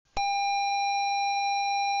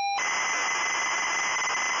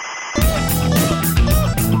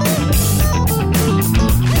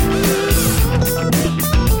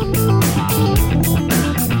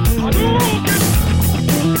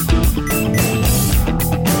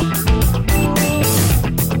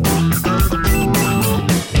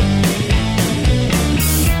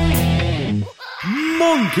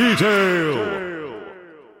Monkey Tail.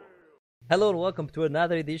 Hello and welcome to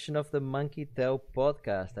another edition of the Monkey Tail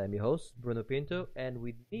podcast. I'm your host, Bruno Pinto, and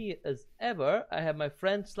with me as ever, I have my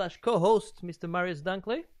friend slash co-host, Mr. Marius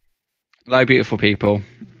Dunkley. Hello, beautiful people.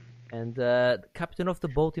 And the captain of the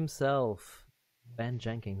boat himself, Ben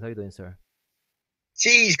Jenkins. How are you doing, sir?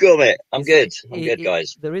 Jeez, Gromit. I'm good,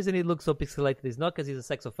 guys. The reason he looks so pixelated is not because he's a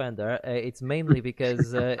sex offender. It's mainly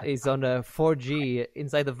because he's on a 4G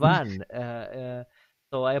inside the van.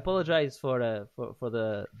 So I apologize for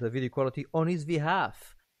the video quality on his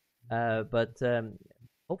behalf. But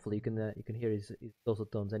hopefully you can hear his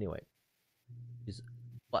dulcet tones anyway. Which is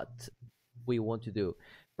what we want to do.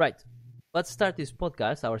 Right. Let's start this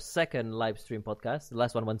podcast, our second live stream podcast. The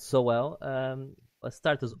last one went so well. Let's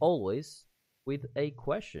start as always with a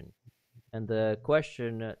question. And the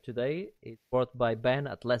question today is brought by Ben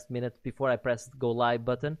at last minute before I pressed go live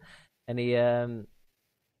button. And he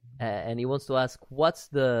wants to ask, what's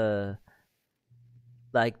the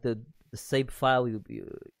save file you've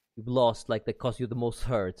lost, like that caused you the most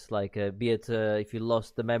hurt, like be it if you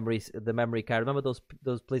lost the memory card. Remember those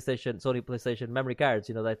Sony PlayStation memory cards,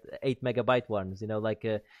 that 8 megabyte ones,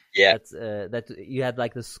 that you had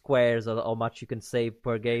like the squares of how much you can save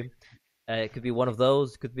per game. It could be one of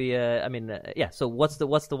those. Could be So what's the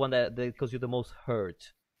one that caused you the most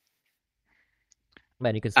hurt?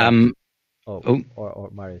 Man, you can start. Or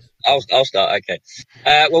Marius. I'll start. Okay.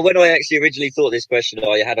 Well, when I actually originally thought this question,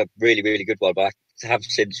 I had a really, really good one, but I have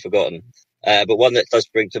since forgotten. But one that does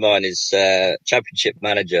spring to mind is Championship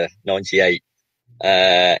Manager 98.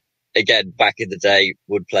 Again, back in the day,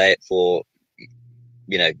 would play it for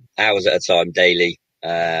hours at a time daily.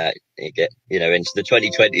 You get into the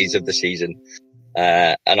 2020s of the season,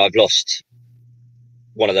 and I've lost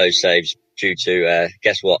one of those saves due to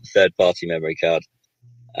guess what? Third-party memory card.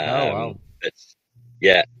 Wow. But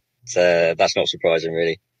yeah, that's not surprising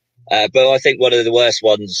really. But I think one of the worst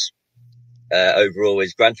ones overall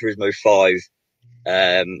is Gran Turismo 5.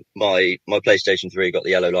 My PlayStation 3 got the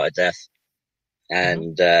yellow light of death,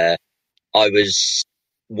 and I was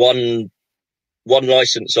one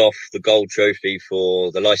license off the gold trophy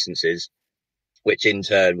for the licenses, which in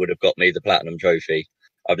turn would have got me the platinum trophy.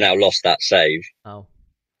 I've now lost that save. Oh.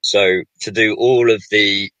 So to do all of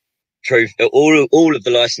the all of the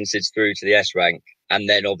licenses through to the S rank, and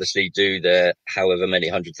then obviously do the however many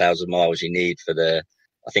 100,000 miles you need for I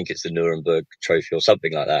think it's the Nuremberg trophy or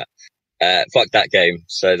something like that. Fuck that game.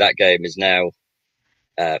 So that game is now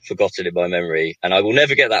forgotten in my memory, and I will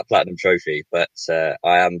never get that platinum trophy, but I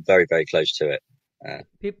am very, very close to it.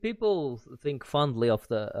 People think fondly of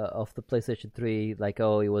the PlayStation 3, like,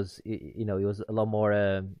 it was a lot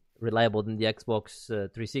more reliable than the Xbox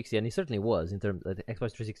 360, and it certainly was. In terms of the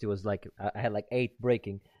Xbox 360 was like, I had like 8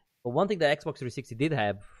 breaking. But one thing the Xbox 360 did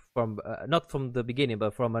have from not from the beginning,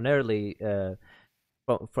 but from an early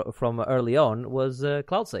from early on was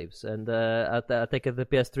cloud saves, and I think the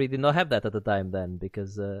PS3 did not have that at the time then,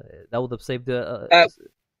 because that would have saved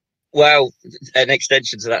well, an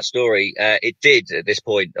extension to that story, it did at this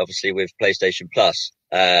point, obviously with PlayStation Plus,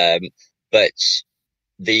 but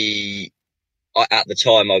at the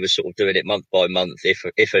time I was sort of doing it month by month, if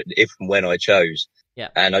and when I chose. Yeah.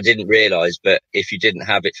 And I didn't realise, but if you didn't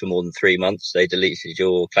have it for more than 3 months, they deleted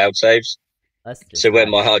your cloud saves. So when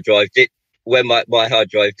my hard drive did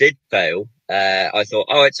fail, I thought,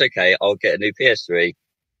 it's okay, I'll get a new PS3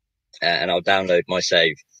 and I'll download my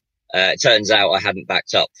save. It turns out I hadn't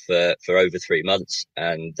backed up for over 3 months,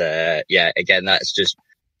 and again, that's just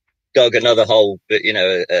dug another hole, but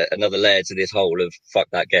another layer to this hole of fuck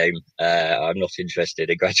that game. I'm not interested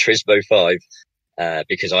in Gran Turismo 5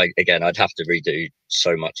 because I'd have to redo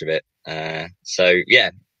so much of it. I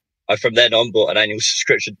from then on bought an annual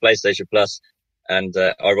subscription to PlayStation Plus, and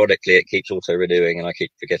ironically, it keeps auto renewing, and I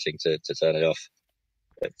keep forgetting to turn it off.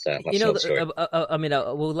 But,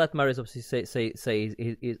 we'll let Marius obviously say his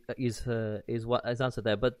answer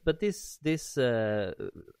there, but this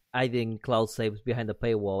hiding cloud saves behind the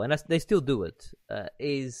paywall, and they still do it,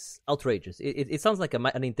 is outrageous. It sounds like a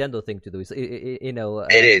Nintendo thing to do. It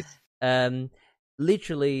is.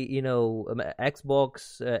 Literally,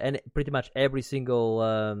 Xbox and pretty much every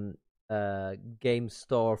single game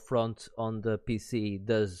store front on the PC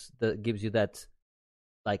gives you that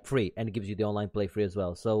like free, and it gives you the online play free as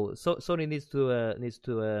well. So Sony needs to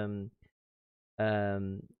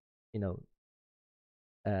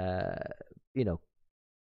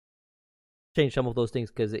change some of those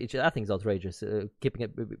things, because I think it's outrageous keeping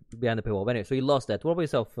it behind the paywall. But anyway, so you lost that. What about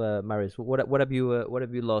yourself, Marius? What have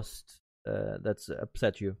you lost that's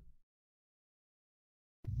upset you?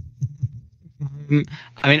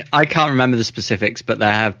 I mean, I can't remember the specifics, but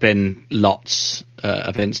there have been lots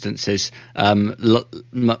of instances.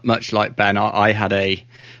 Much like Ben, I had a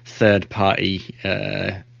third-party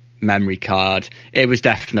memory card. It was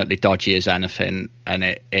definitely dodgy as anything, and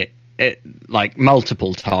it like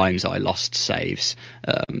multiple times I lost saves.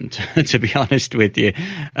 To be honest with you,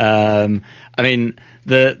 I mean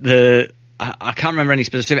I can't remember any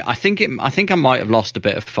specific. I think I might have lost a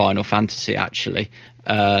bit of Final Fantasy actually,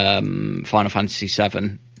 Final Fantasy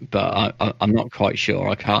VII, but I'm not quite sure.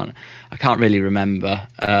 I can't really remember.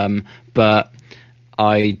 But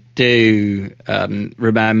I do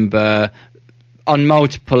remember on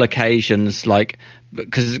multiple occasions, like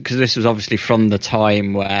because this was obviously from the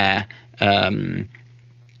time where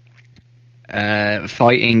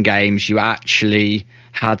fighting games you actually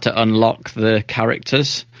had to unlock the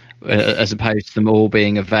characters. As opposed to them all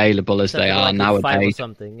being available as they are nowadays. Or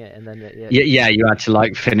something, yeah, and then you had to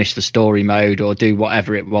like finish the story mode or do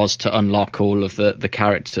whatever it was to unlock all of the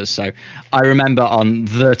characters. So I remember on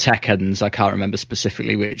the Tekkens, I can't remember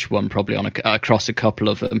specifically which one, probably across a couple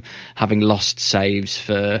of them, having lost saves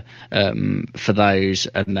for those,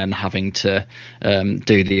 and then having to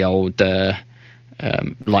do the old.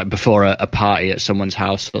 Like before a party at someone's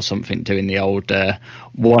house or something, doing the old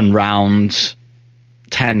 1 round.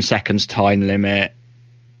 10 seconds time limit,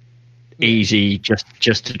 easy,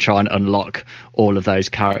 just to try and unlock all of those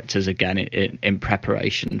characters again in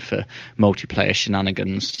preparation for multiplayer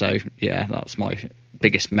shenanigans. So yeah, that's my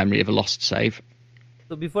biggest memory of a lost save.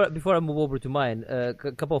 So before I move over to mine, a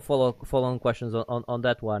couple of follow-on questions on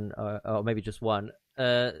that one, or maybe just one.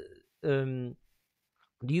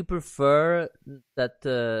 Do you prefer that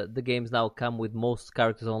the games now come with most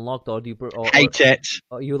characters unlocked, or do you hate it?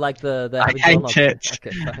 Or you like the I hate it.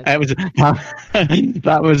 Okay,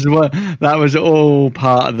 that was all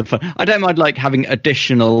part of the fun. I don't mind like having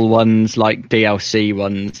additional ones, like DLC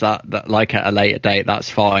ones that like at a later date.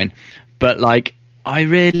 That's fine, but like I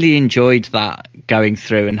really enjoyed that going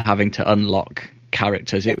through and having to unlock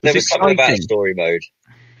characters. It was something about story mode.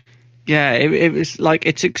 Yeah, it was like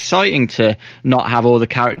it's exciting to not have all the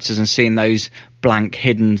characters and seeing those blank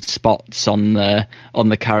hidden spots on the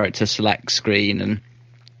character select screen, and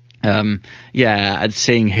and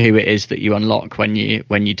seeing who it is that you unlock when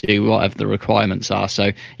you do whatever the requirements are.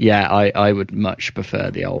 So yeah, I would much prefer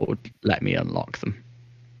the old let me unlock them.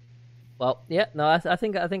 Well, yeah, no, I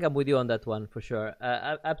think I'm with you on that one for sure.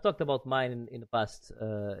 I've talked about mine in the past.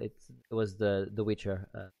 It was the Witcher.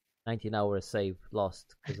 19 hours save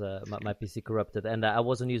lost because my PC corrupted, and I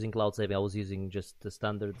wasn't using cloud saving. I was using just the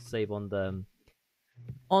standard save on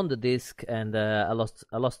the disc, and I lost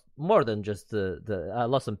more than just I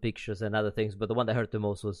lost some pictures and other things. But the one that hurt the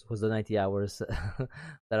most was the 90 hours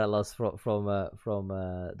that I lost from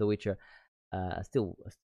The Witcher. I still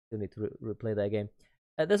need to replay that game.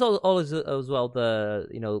 There's always as well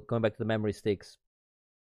going back to the memory sticks.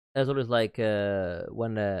 There's always like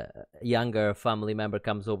when a younger family member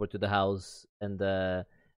comes over to the house and plays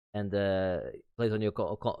on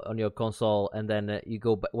your console, and then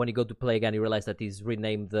when you go to play again, you realize that he's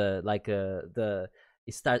renamed deleted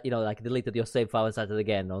your save file and started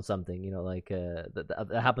again or something.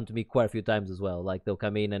 That happened to me quite a few times as well. Like they'll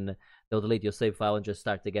come in and they'll delete your save file and just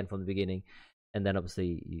start again from the beginning, and then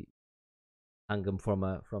obviously you hang them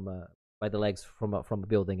by the legs from a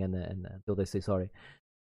building and until they say sorry.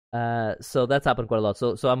 So that's happened quite a lot.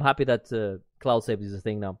 So I'm happy that cloud save is a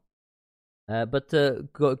thing now. But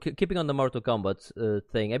keeping on the Mortal Kombat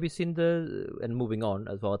thing, have you seen and moving on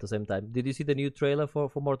as well at the same time, did you see the new trailer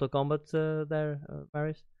for Mortal Kombat there,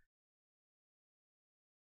 Marius?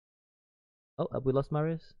 Oh, have we lost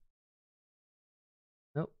Marius?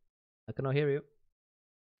 No, I cannot hear you.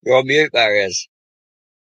 You're on mute, Marius.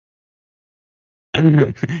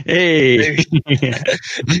 Hey,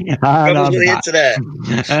 Troubles with the internet.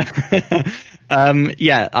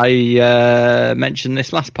 Yeah, I mentioned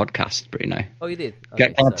this last podcast, Bruno. Oh, you did.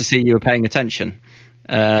 Okay, glad to see you were paying attention.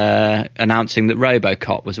 Announcing that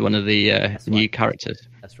RoboCop was one of the new characters.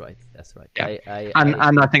 That's right. Yeah.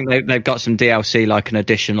 And I think they've got some DLC, like an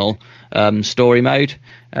additional story mode.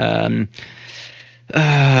 I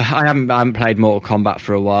haven't played Mortal Kombat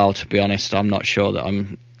for a while, to be honest. I'm not sure that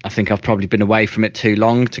I think I've probably been away from it too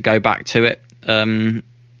long to go back to it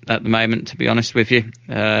at the moment, to be honest with you.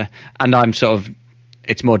 And I'm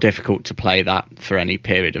it's more difficult to play that for any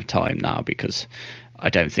period of time now because I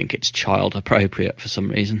don't think it's child appropriate for some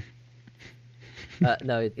reason.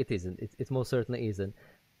 No, it isn't. It most certainly isn't.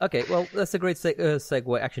 Okay, well, that's a great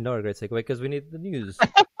segue. Actually, not a great segue because we need the news.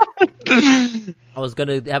 I was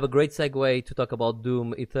gonna have a great segue to talk about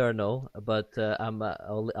Doom Eternal, but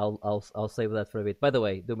I'll save that for a bit. By the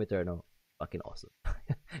way, Doom Eternal, fucking awesome,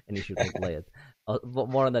 and you should go play it.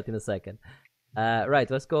 More on that in a second. Right,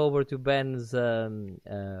 let's go over to Ben's.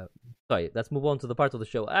 Sorry, let's move on to the part of the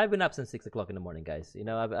show. I've been up since 6 o'clock in the morning, guys. You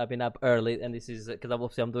know, I've been up early, and this is because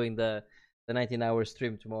obviously I'm doing the 19-hour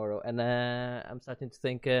stream tomorrow, and I'm starting to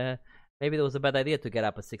think maybe it was a bad idea to get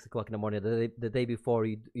up at 6 o'clock in the morning the day before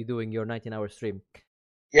you're doing your 19-hour stream.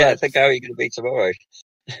 Yeah, I think how are you going to be tomorrow?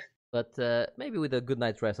 But maybe with a good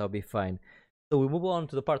night's rest, I'll be fine. So we move on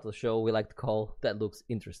to the part of the show we like to call That Looks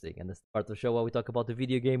Interesting. And this part of the show where we talk about the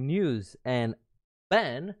video game news. And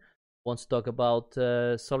Ben wants to talk about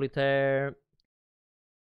Solitaire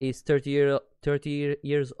is 30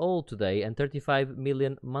 years old today and 35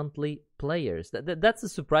 million monthly players. That's a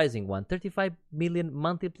surprising one. 35 million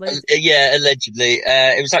monthly players? Yeah, allegedly.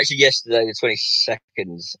 It was actually yesterday, the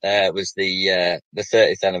 22nd, was the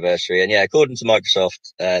 30th anniversary. And yeah, according to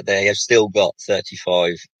Microsoft, they have still got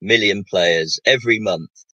 35 million players every month.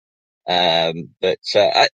 But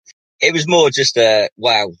it was more just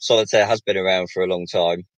wow, Solitaire has been around for a long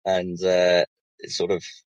time. And it's sort of,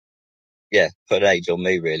 yeah, put an age on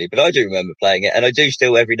me, really. But I do remember playing it, and I do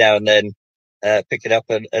still every now and then pick it up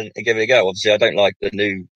and give it a go. Obviously, I don't like the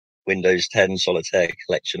new Windows 10 Solitaire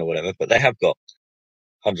collection or whatever, but they have got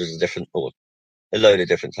hundreds of different, or a load of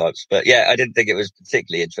different types. But yeah, I didn't think it was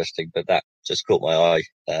particularly interesting, but that just caught my eye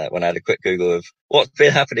when I had a quick Google of what's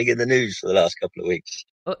been happening in the news for the last couple of weeks.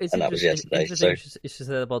 Oh, it's and that was yesterday. So it's just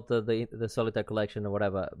about the Solitaire collection or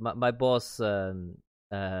whatever. My boss,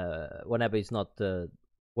 whenever he's not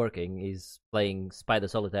working, he's playing Spider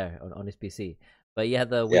Solitaire on his PC. But he had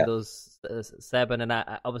the Windows 7, and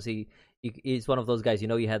obviously he's one of those guys. You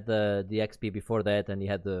know, you had the XP before that, and you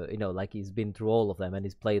had like he's been through all of them, and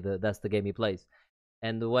he's played that's the game he plays.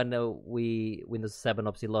 And when Windows 7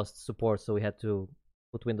 obviously lost support, so we had to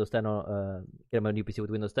put Windows 10 on, get him a new PC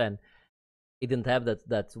with Windows 10. He didn't have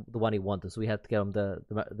that's the one he wanted, so we had to get him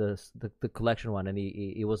the collection one, and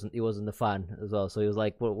he wasn't a fan as well. So he was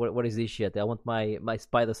like, what is this shit? I want my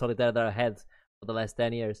Spider Solitaire that I had for the last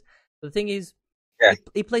 10 years. But the thing is,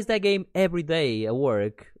 he plays that game every day at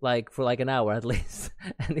work, like for like an hour at least.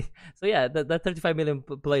 And so yeah, that 35 million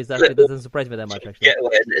plays actually doesn't surprise me that much. Actually, yeah,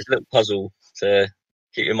 well, it's a little puzzle to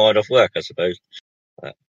keep your mind off work, I suppose.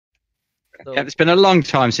 So, it's been a long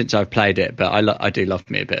time since I've played it, but I do love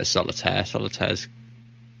me a bit of Solitaire. Solitaire's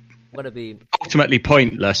gonna be ultimately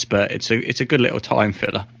pointless, but it's a good little time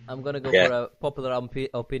filler. I'm gonna go for a popular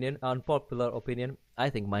opinion. Unpopular opinion.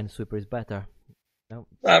 I think Minesweeper is better. No,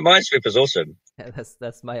 Minesweeper's awesome.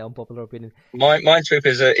 That's my unpopular opinion. Minesweeper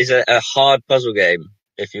is a hard puzzle game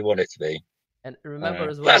if you want it to be. And remember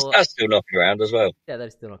as well, that's still knocking around as well. Yeah, that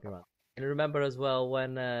is still knocking around. And remember as well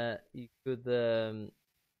when you could.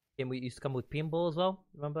 We used to come with pinball as well.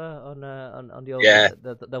 Remember on the old,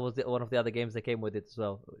 that was one of the other games that came with it as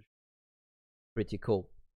well. Pretty cool.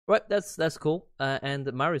 Right, that's cool.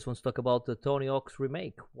 And Marius wants to talk about the Tony Hawk's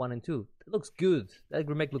remake 1 and 2. It looks good. That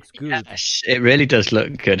remake looks good. Yes, it really does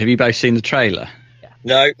look good. Have you both seen the trailer? Yeah.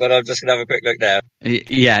 No, but I'm just gonna have a quick look now.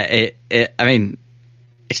 Yeah, I mean,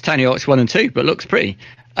 it's Tony Hawk's 1 and 2, but looks pretty.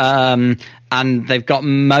 And they've got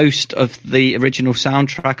most of the original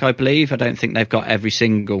soundtrack, I believe. I don't think they've got every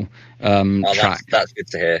single track. That's good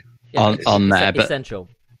to hear. On there, but essential.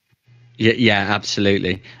 Yeah,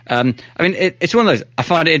 absolutely. I mean, it's one of those. I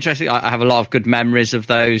find it interesting. I have a lot of good memories of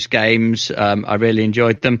those games. I really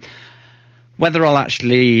enjoyed them. Whether I'll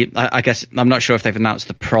actually, I guess, I'm not sure if they've announced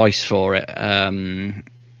the price for it.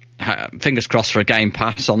 Fingers crossed for a Game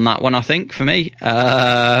Pass on that one. I think for me,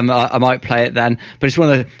 I might play it then. But it's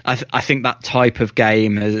one of the. I think that type of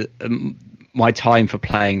game, my time for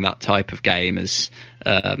playing that type of game has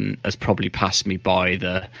probably passed me by.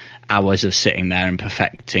 The hours of sitting there and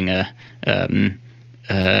perfecting a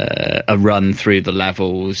run through the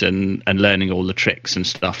levels and learning all the tricks and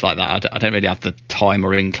stuff like that. I don't really have the time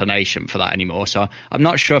or inclination for that anymore. So I'm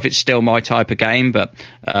not sure if it's still my type of game, but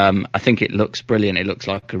I think it looks brilliant. It looks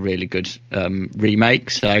like a really good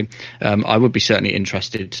remake. So I would be certainly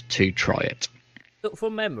interested to try it. So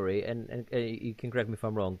from memory, and you can correct me if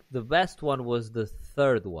I'm wrong, the best one was the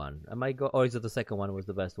third one. Or is it the second one was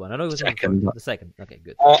the best one? I know it was the second. Okay,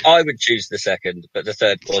 good. I would choose the second, but the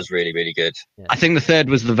third was really, really good. Yeah. I think the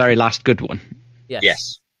third was the very last good one.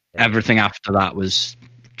 Yes. Everything after that was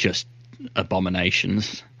just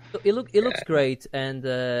abominations. So it looks great, and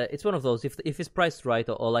it's one of those. If it's priced right,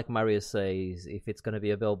 or like Marius says, if it's going to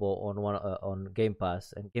be available on Game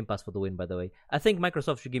Pass, and Game Pass for the win, by the way, I think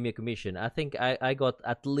Microsoft should give me a commission. I think I got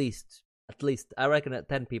at least I reckon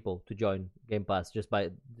 10 people to join Game Pass just by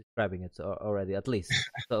describing it already, at least.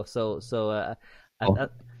 That's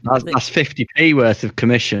 50p worth of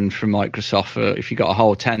commission from Microsoft if you got a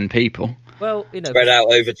whole 10 people. Well, spread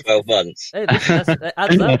out over 12 months. Hey, that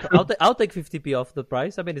adds up. I'll take 50p off the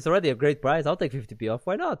price. I mean, it's already a great price. I'll take 50p off.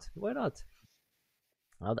 Why not?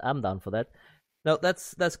 I'm down for that. No,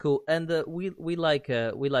 that's cool. And we like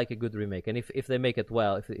a good remake. And if they make it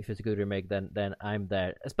well, if it's a good remake, then I'm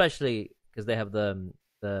there. Especially because they have the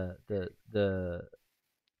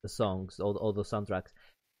songs, all the soundtracks.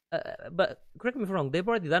 But correct me if I'm wrong. They've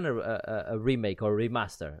already done a remake or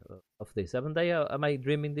remaster of this, haven't they? Am I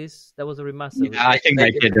dreaming this? That was a remaster. Yeah, I think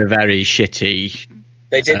they did a very shitty.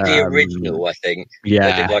 They did the original, I think.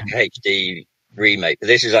 Yeah, they did like a HD remake. But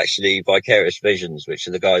this is actually Vicarious Visions, which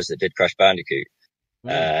are the guys that did Crash Bandicoot.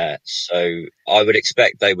 So I would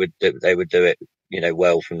expect they would do it,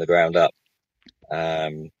 well from the ground up.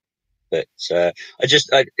 But I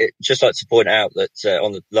just like to point out that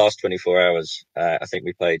on the last 24 hours, I think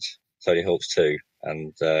we played Tony Hawk's 2,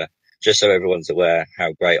 and just so everyone's aware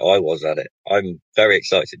how great I was at it, I'm very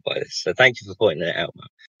excited by this. So thank you for pointing it out,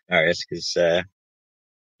 Marius, because I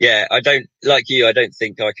don't like you. I don't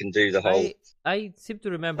think I can do the whole. I seem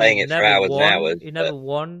to remember playing it for hours and hours. You never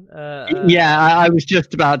won. Yeah, I was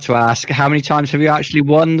just about to ask, how many times have you actually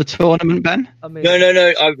won the tournament, Ben? I mean, no.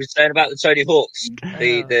 I was saying about the Tony Hawks,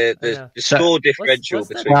 the score differential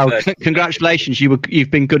between. Well, congratulations,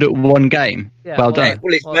 you've been good at one game. Yeah, well done.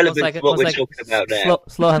 Well, it's relevant to what we're talking about now.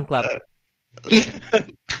 Slow hand clap.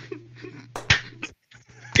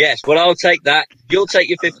 Yes, well, I'll take that. You'll take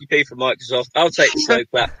your 50p from Microsoft. I'll take the slow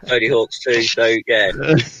clap for Tony Hawk's too. So, yeah.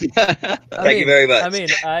 Thank you very much. I mean,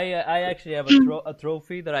 I actually have a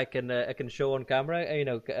trophy that I can show on camera.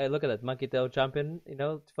 Look at that, Monkey Tail champion.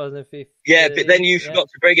 2005. Yeah, but then you forgot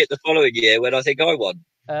to bring it the following year when I think I won.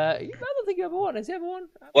 I don't think you ever won. Has he ever won?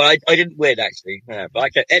 Well, I didn't win actually. Yeah, but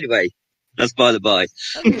anyway, that's by the by.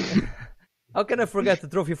 I mean, how can I forget the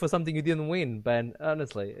trophy for something you didn't win, Ben?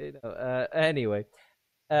 Honestly, anyway.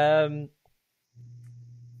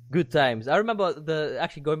 Good times. I remember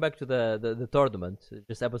actually going back to the tournament,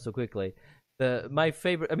 just ever so quickly. My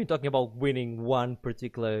favorite. I mean, talking about winning one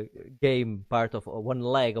particular game, part of one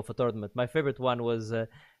leg of a tournament. My favorite one was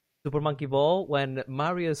Super Monkey Ball, when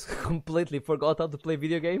Marius completely forgot how to play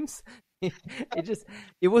video games.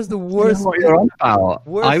 It was the worst. What you're on about?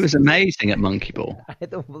 I was amazing at Monkey Ball. I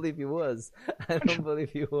don't believe he was. I don't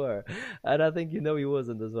believe you were, and I think he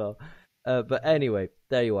wasn't as well. But anyway,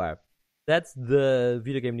 there you are. That's the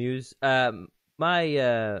video game news. My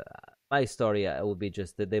story will be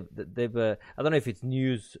just that they've I don't know if it's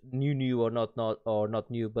new or not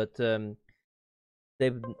new, but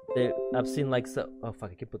I've seen like oh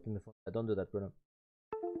fuck, I keep putting the phone. Don't do that, Bruno.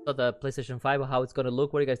 So the PlayStation 5, how it's gonna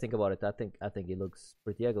look. What do you guys think about it? I think it looks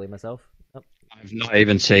pretty ugly myself. Oh. I've not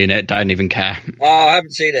even seen it. Don't even care. Oh, I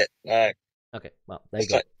haven't seen it. No. Okay, well there you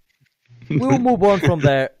go. We'll move on from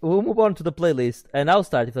there. We'll move on to the playlist, and I'll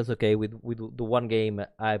start, if that's okay, with the one game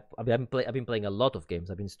I've been playing a lot of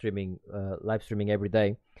games. I've been streaming, live streaming every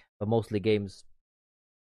day, but mostly games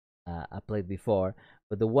I played before.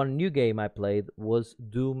 But the one new game I played was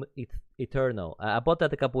Doom Eternal. I bought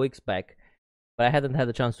that a couple weeks back, but I hadn't had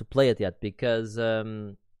a chance to play it yet because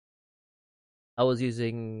I was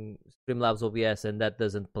using Streamlabs OBS, and that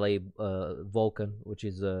doesn't play Vulkan, which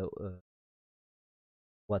is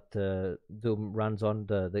what Doom runs on,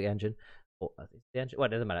 the engine. Oh, the engine. Well,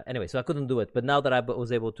 it doesn't matter. Anyway, so I couldn't do it. But now that I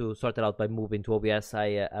was able to sort it out by moving to OBS,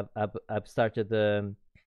 I've started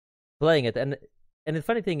playing it. And the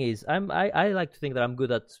funny thing is, I like to think that I'm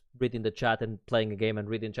good at reading the chat and playing a game and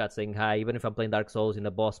reading chat saying hi. Even if I'm playing Dark Souls in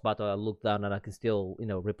a boss battle, I look down and I can still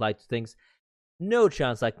reply to things. No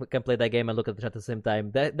chance I can play that game and look at the chat at the same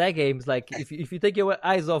time. That game's like, if you take your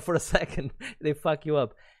eyes off for a second, they fuck you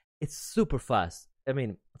up. It's super fast. I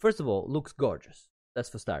mean, first of all, looks gorgeous. That's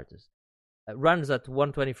for starters. Runs at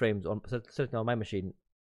 120 frames certainly on my machine,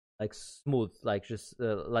 like smooth, like just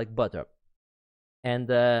like butter.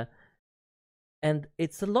 And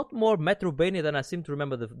it's a lot more Metroidvania than I seem to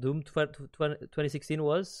remember the Doom 2016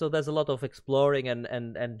 was. So there's a lot of exploring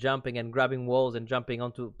and jumping and grabbing walls and jumping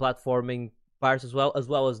onto platforming parts as well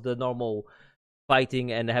as the normal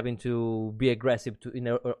fighting and having to be aggressive in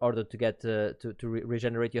order to get to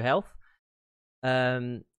regenerate your health.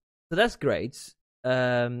 So that's great.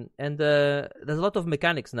 And there's a lot of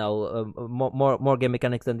mechanics now, more game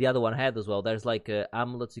mechanics than the other one had as well. There's like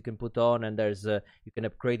amulets you can put on, and there's you can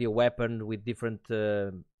upgrade your weapon with different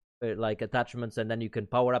like attachments, and then you can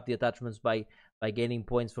power up the attachments by gaining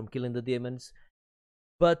points from killing the demons.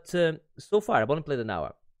 But so far, I've only played an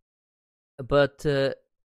hour. But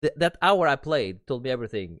that hour I played told me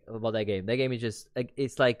everything about that game. That game is just,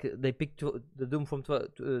 it's like they picked the Doom from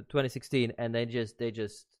 2016 and they just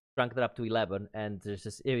cranked it up to 11 and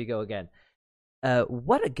just here we go again.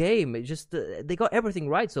 what a game! It just they got everything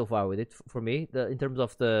right so far with it for me. In terms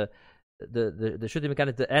of the shooting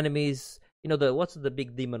mechanics, the enemies. What's the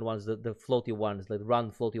big demon ones, the floaty ones, like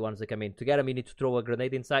round floaty ones that come in. To get them, you need to throw a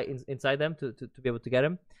grenade inside them to be able to get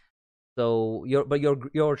them. So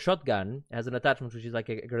your shotgun has an attachment which is like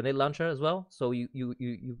a grenade launcher as well. So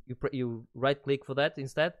you right click for that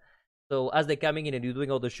instead. So as they're coming in and you're doing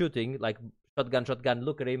all the shooting, like shotgun,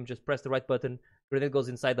 look at him, just press the right button, grenade goes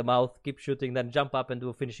inside the mouth, keep shooting, then jump up and do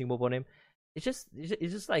a finishing move on him. It's just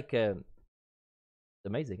like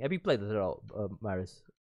amazing. Have you played it at all, Marius?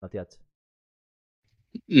 Not yet.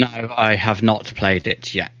 No, I have not played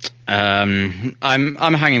it yet. I'm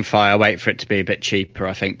hanging fire. Wait for it to be a bit cheaper,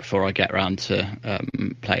 I think, before I get around to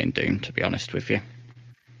playing Doom. To be honest with you,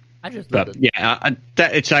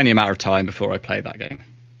 it's only a matter of time before I play that game.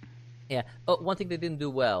 Yeah. Oh, one thing they didn't do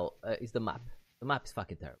well is the map. The map is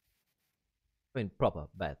fucking terrible. I mean, proper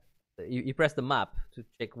bad. You press the map to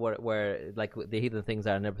check where like the hidden things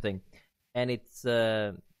are and everything, and it's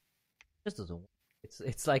just doesn't work.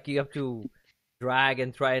 It's like you have to drag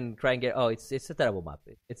and try and get. Oh, it's a terrible map.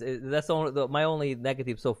 That's my only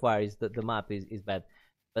negative so far is that the map is bad,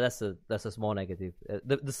 but that's a small negative.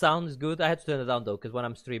 The sound is good. I had to turn it down though because when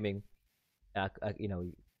I'm streaming,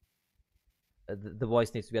 the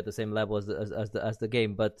voice needs to be at the same level as the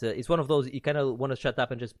game. But it's one of those you kind of want to shut up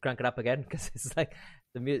and just crank it up again because it's like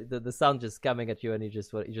the sound just coming at you and you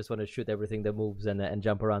just want to shoot everything that moves and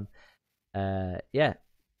jump around. Yeah,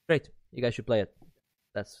 great. You guys should play it.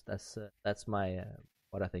 That's my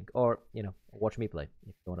what I think, or watch me play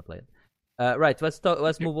if you want to play it. Right,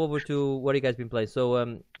 let's move over to what you guys been playing. So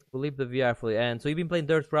we'll leave the VR for you. And so you've been playing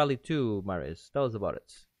Dirt Rally 2, Marius. Tell us about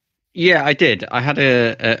it. Yeah, I did. I had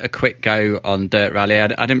a quick go on Dirt Rally.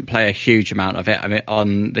 I didn't play a huge amount of it. I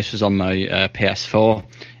mean, this was on my PS4.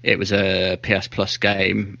 It was a PS Plus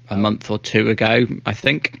game a month or two ago, I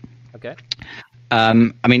think. Okay. I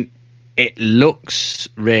mean, it looks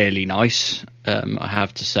really nice. I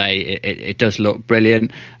have to say, it does look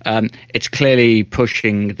brilliant. It's clearly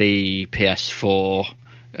pushing the PS4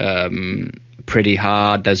 pretty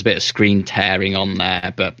hard. There's a bit of screen tearing on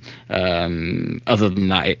there, but other than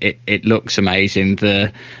that, it looks amazing.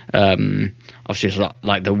 The obviously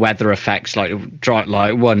like the weather effects, like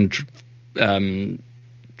one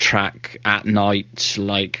track at night,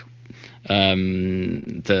 like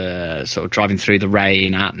the sort of driving through the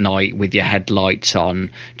rain at night with your headlights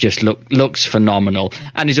on just looks phenomenal,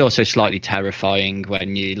 and is also slightly terrifying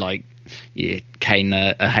when you cane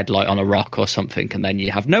a headlight on a rock or something and then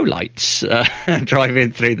you have no lights.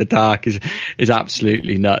 Driving through the dark is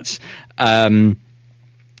absolutely nuts. I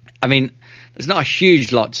mean, there's not a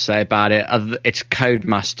huge lot to say about it. It's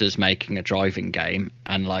Codemasters making a driving game,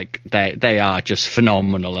 and they are just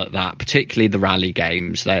phenomenal at that. Particularly the rally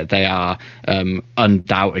games, they are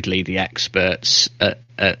undoubtedly the experts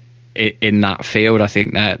in that field. I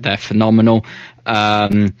think they're phenomenal.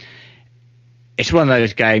 It's one of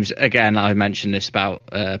those games. Again, I mentioned this about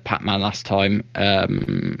Pac-Man last time.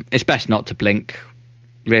 It's best not to blink,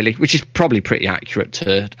 really, which is probably pretty accurate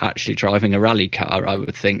to actually driving a rally car, I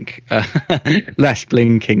would think. Less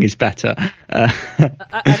blinking is better.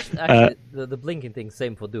 Actually, the blinking thing,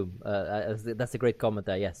 same for Doom. That's a great comment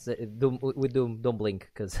there. Yes, Doom, don't blink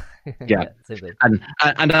because yeah, same thing.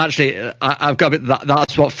 And actually, I've got a bit.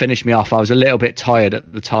 That's what finished me off. I was a little bit tired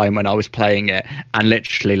at the time when I was playing it, and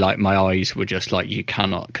literally, my eyes were just like, "You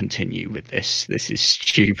cannot continue with this. This is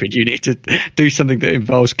stupid. You need to do something that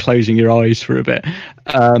involves closing your eyes for a bit."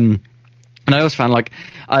 And I also found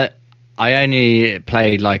I only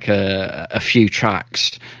played a few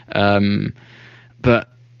tracks, but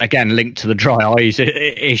again, linked to the dry eyes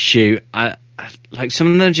issue. Some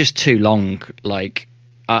of them are just too long.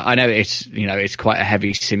 I know it's quite a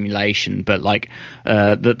heavy simulation, but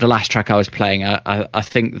the last track I was playing, I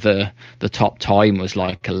think the top time was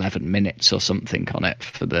 11 minutes or something on it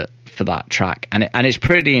for that track, and it's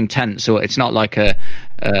pretty intense. So it's not like a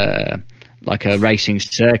racing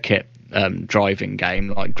circuit driving game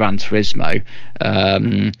like Gran Turismo,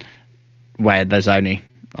 where there's only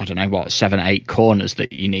 7-8 corners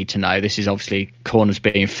that you need to know. This is obviously corners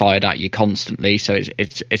being fired at you constantly, so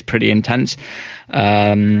it's pretty intense.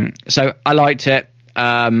 So I liked it,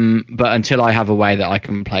 but until I have a way that I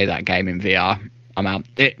can play that game in VR, I'm out.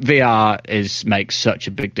 VR makes such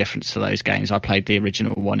a big difference to those games. I played the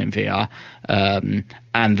original one in VR,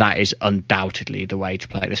 and that is undoubtedly the way to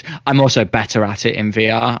play this. I'm also better at it in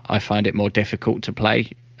VR. I find it more difficult to play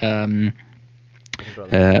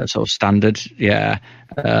sort of standard, yeah.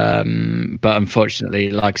 But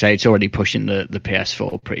unfortunately, like I say, it's already pushing the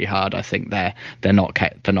PS4 pretty hard. I think they're not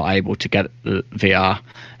able to get the VR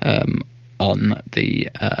on the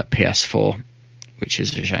PS4, which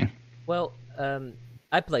is a shame. Well,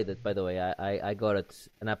 I played it, by the way. I got it,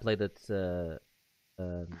 and I played it on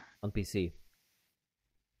PC.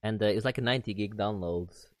 And it's like a 90 gig download.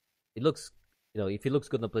 It looks, if it looks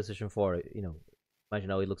good on PlayStation 4, imagine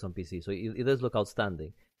how it looks on PC. So it does look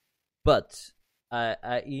outstanding. But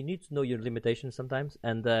you need to know your limitations sometimes.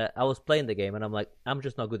 And I was playing the game, and I'm like, I'm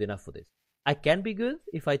just not good enough for this. I can be good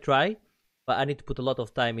if I try, but I need to put a lot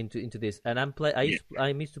of time into this. And I'm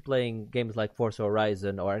used to playing games like Forza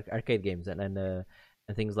Horizon or arcade games and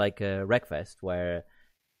things like Wreckfest, where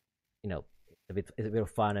it's a bit of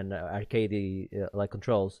fun and arcadey like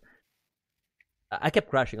controls. I kept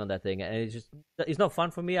crashing on that thing, and it's not fun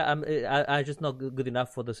for me. I'm just not good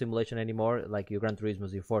enough for the simulation anymore, like your Gran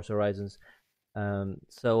Turismo's, your Forza Horizons.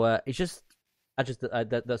 So it's just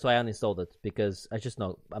that's why I uninstalled it, because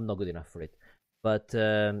I'm not good enough for it. But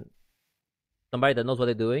somebody that knows what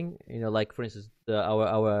they're doing, like for instance,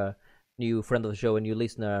 our new friend of the show, a new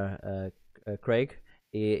listener, Craig.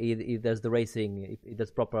 He does the racing. He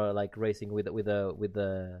does proper like racing with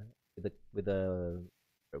the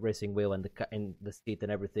racing wheel and the seat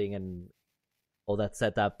and everything and all that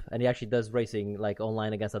setup. And he actually does racing like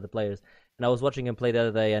online against other players. And I was watching him play the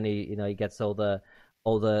other day, and he gets all the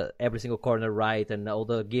every single corner right and all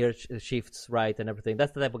the gear shifts right and everything.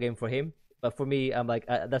 That's the type of game for him. But for me, I'm like,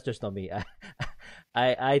 that's just not me.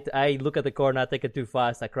 I look at the corner, I take it too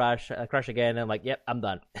fast, I crash again, and I'm like, yep, I'm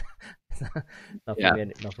done. Not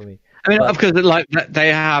for me. I mean, because like they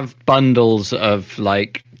have bundles of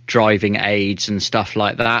like driving aids and stuff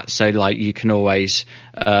like that, so like you can always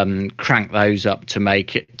crank those up to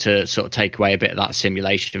make it to sort of take away a bit of that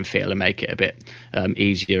simulation feel and make it a bit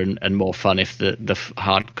easier and more fun if the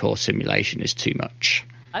hardcore simulation is too much.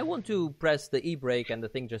 I want to press the e-brake and the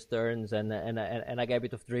thing just turns and I get a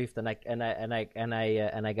bit of drift and I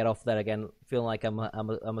get off that again, feeling like I'm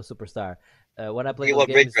a superstar. When I play you those want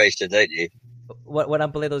games, Ridge Racer, don't you? When I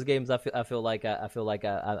play those games, I feel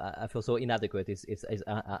so inadequate. It's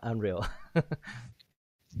unreal.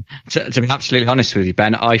 To be absolutely honest with you,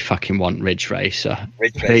 Ben, I fucking want Ridge Racer.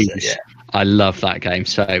 Please. Yeah. I love that game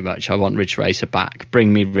so much. I want Ridge Racer back.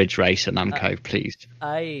 Bring me Ridge Racer, Namco, please.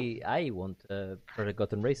 I want Project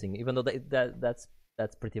Gotham Racing, even though that's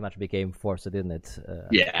pretty much became Forza, didn't it?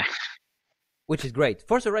 Yeah. Which is great.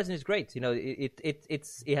 Forza Horizon is great.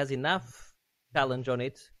 It has enough challenge on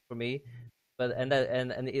it for me, but and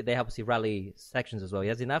they obviously rally sections as well. It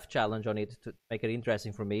has enough challenge on it to make it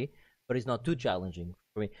interesting for me, but it's not too challenging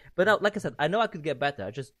for me. But now, like I said, I know I could get better.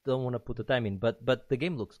 I just don't want to put the time in. But the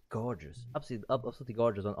game looks gorgeous, absolutely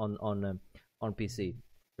gorgeous on PC.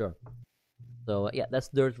 Sure. So yeah, that's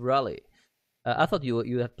Dirt Rally. I thought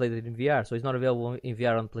you had played it in VR, so it's not available in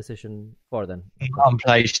VR on PlayStation 4 then? On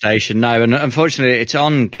PlayStation, no. And unfortunately, it's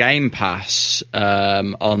on Game Pass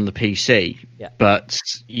on the PC, but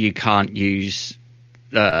you can't use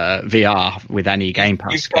VR with any Game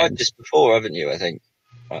Pass. You've tried this before, haven't you, I think?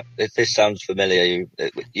 If this sounds familiar,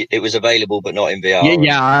 it was available but not in VR.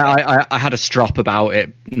 Yeah, I had a strop about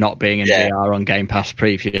it not being in VR on Game Pass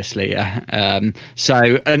previously.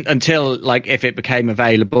 So until like if it became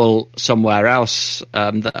available somewhere else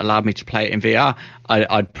that allowed me to play it in VR,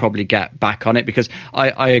 I'd probably get back on it, because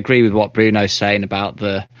I agree with what Bruno's saying about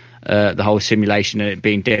the whole simulation and it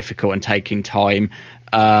being difficult and taking time.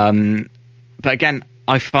 But again,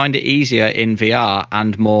 I find it easier in VR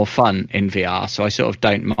and more fun in VR, so I sort of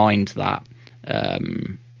don't mind that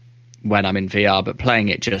when I'm in VR, but playing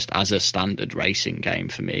it just as a standard racing game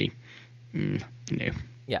for me, no.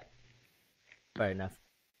 Yeah, fair enough.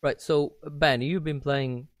 Right, so Ben, you've been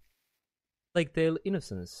playing Plague Tale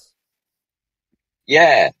Innocence.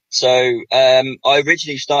 Yeah, so I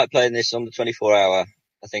originally started playing this on the 24-hour,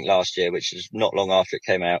 I think last year, which is not long after it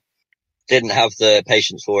came out. Didn't have the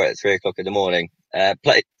patience for it at 3:00 in the morning.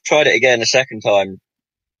 Tried it again a second time,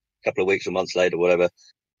 a couple of weeks or months later, whatever,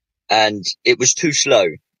 and it was too slow.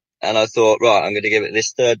 And I thought, right, I'm going to give it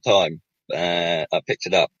this third time. I picked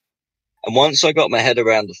it up, and once I got my head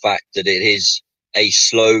around the fact that it is a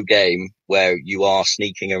slow game where you are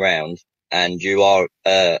sneaking around and you are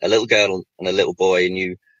a little girl and a little boy, and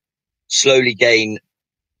you slowly gain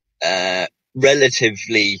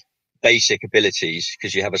relatively basic abilities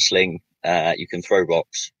because you have a sling, you can throw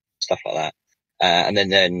rocks, stuff like that. And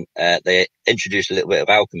then they introduced a little bit of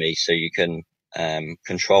alchemy, so you can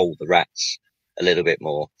control the rats a little bit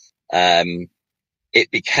more. It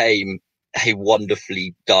became a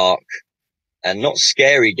wonderfully dark and not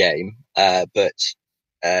scary game, but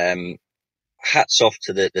hats off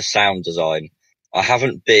to the sound design. I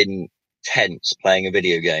haven't been tense playing a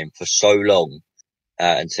video game for so long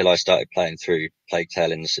until I started playing through Plague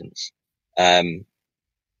Tale Innocence.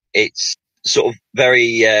 It's sort of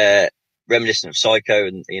very reminiscent of Psycho,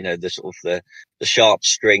 and the sort of the sharp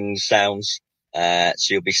string sounds. So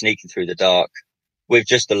you'll be sneaking through the dark with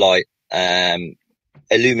just the light,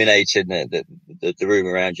 illuminating the room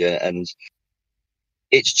around you, and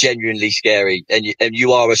it's genuinely scary. And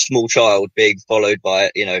you are a small child being followed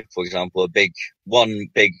by, for example, a big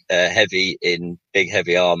heavy in big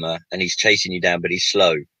heavy armor, and he's chasing you down, but he's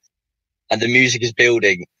slow. And the music is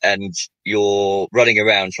building, and you're running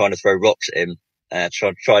around trying to throw rocks at him,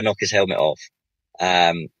 try and knock his helmet off.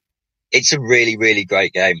 It's a really, really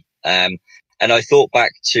great game. And I thought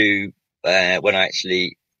back to when I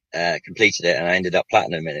actually completed it, and I ended up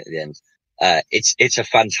platinum in it at the end. It's a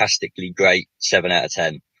fantastically great 7 out of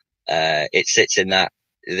 10. It sits in that.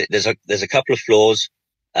 There's a couple of flaws,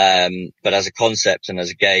 but as a concept and as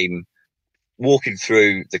a game, walking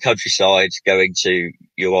through the countryside, going to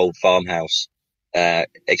your old farmhouse,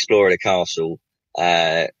 exploring a castle,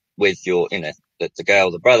 with your, the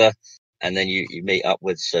girl, the brother, and then you meet up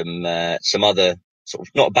with some other sort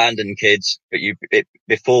of not abandoned kids, but it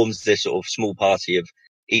forms this sort of small party of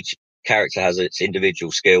each character has its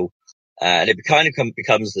individual skill, and it kind of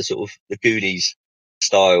becomes the sort of the Goonies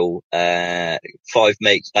style, 5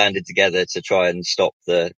 mates banded together to try and stop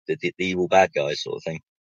the evil bad guys sort of thing.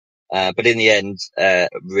 But in the end,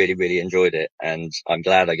 really, really enjoyed it, and I'm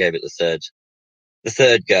glad I gave it the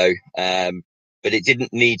third go. But it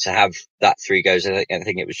didn't need to have that 3 goes. I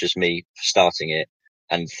think it was just me starting it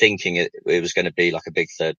and thinking it was going to be like a big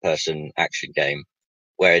third person action game,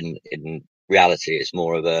 where in reality it's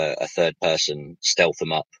more of a third person stealth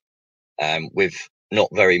 'em up, with not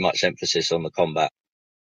very much emphasis on the combat.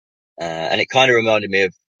 And it kind of reminded me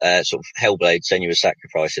of sort of Hellblade: Senua's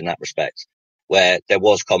Sacrifice in that respect, where there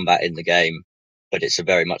was combat in the game, but it's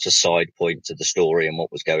very much a side point to the story and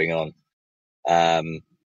what was going on.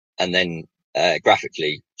 And then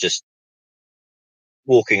graphically, just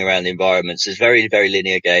walking around the environments, it's a very, very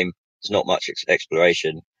linear game. There's not much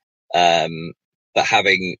exploration. But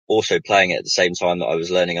also playing it at the same time that I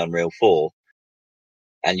was learning Unreal 4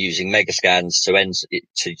 and using Megascans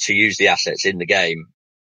to use the assets in the game,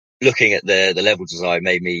 looking at the level design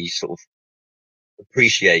made me sort of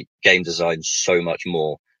appreciate game design so much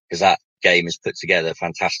more, because that game is put together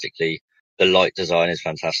fantastically. The light design is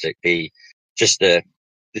fantastic. The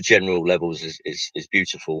general levels is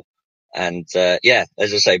beautiful. And,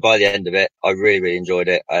 as I say, by the end of it, I really, really enjoyed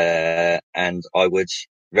it. And I would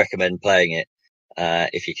recommend playing it,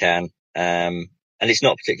 if you can. And it's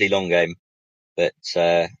not a particularly long game, but, it's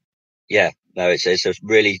a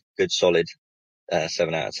really good, solid,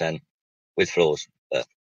 7 out of 10 with flaws. But,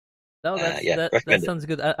 no, that sounds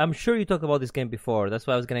good. I'm sure you talked about this game before. That's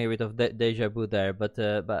why I was getting rid of Deja Vu there. But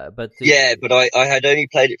yeah, but I had only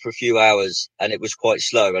played it for a few hours, and it was quite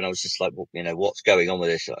slow. And I was just like, well, what's going on with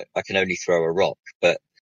this? I can only throw a rock. But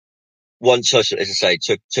once I, as I say,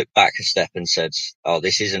 took back a step and said, "Oh,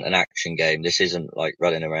 this isn't an action game. This isn't like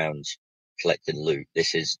running around collecting loot.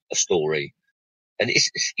 This is a story." And it's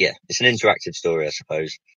an interactive story, I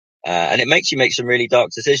suppose. And it makes you make some really dark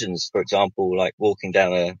decisions. For example, like walking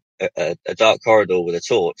down a dark corridor with a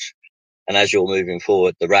torch, and as you're moving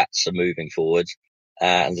forward, the rats are moving forward,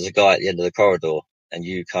 and there's a guy at the end of the corridor, and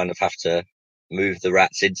you kind of have to move the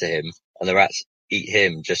rats into him, and the rats eat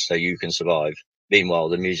him just so you can survive. Meanwhile,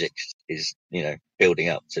 the music is, building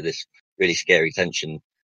up to this really scary tension.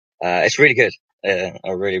 It's really good.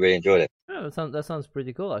 I really, really enjoyed it. Oh, that sounds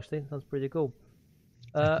pretty cool, actually. Sounds pretty cool.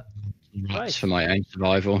 Rats for my own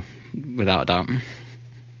survival, without a doubt.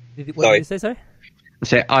 What did you say, sorry?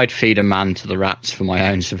 So I'd feed a man to the rats for my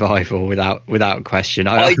own survival without question.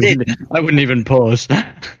 I wouldn't even pause.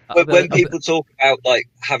 When people talk about like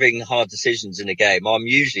having hard decisions in a game, I'm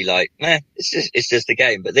usually like, it's just a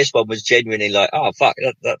game. But this one was genuinely like, oh fuck,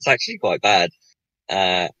 that's actually quite bad.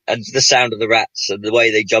 And the sound of the rats and the way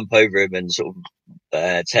they jump over him and sort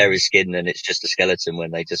of tear his skin, and it's just a skeleton when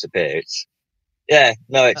they disappear. It's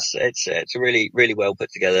a really, really well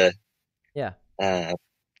put together. Yeah.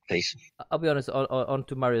 Piece. I'll be honest. On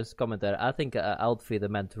to Mario's comment there, I think I'll feed a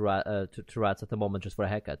man to rats at the moment just for a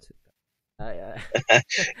haircut.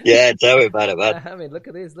 Yeah, tell me about it, man. I mean, look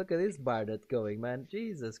at this bar that's going, man.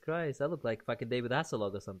 Jesus Christ, I look like fucking David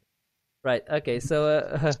Hasselhoff or something. Right. Okay. So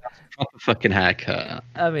proper fucking haircut.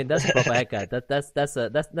 I mean, that's a proper haircut. That's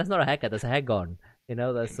not a haircut. That's a hair gone.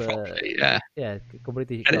 That's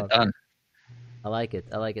completely Get gone. it done. I like it.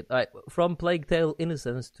 All right, from Plague Tale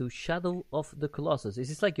Innocence to Shadow of the Colossus. Is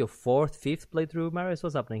this like your 4th, 5th playthrough, Marius?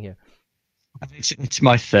 What's happening here? It's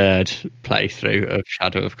my third playthrough of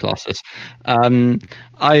Shadow of Colossus.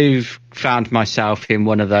 I've found myself in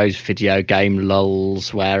one of those video game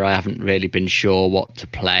lulls where I haven't really been sure what to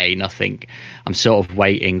play. Nothing. I'm sort of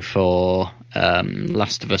waiting for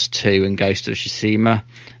Last of Us 2 and Ghost of Tsushima,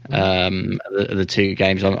 the two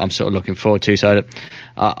games I'm sort of looking forward to. So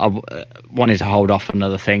I wanted to hold off on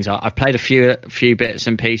other things. I've played a few bits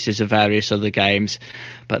and pieces of various other games,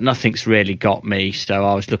 but nothing's really got me. So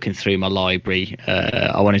I was looking through my library.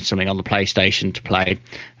 I wanted something on the PlayStation to play.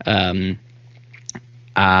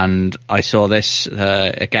 And I saw this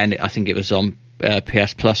again. I think it was on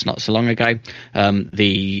PS Plus not so long ago.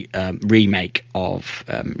 The remake of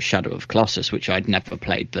Shadow of Colossus, which I'd never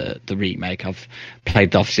played the remake. I've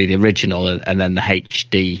played obviously the original and then the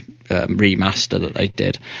HD remaster that they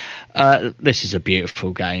did. This is a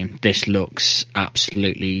beautiful game. This looks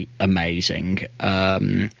absolutely amazing.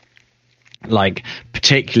 Like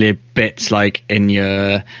particularly bits like in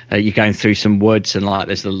you're going through some woods and like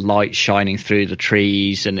there's the light shining through the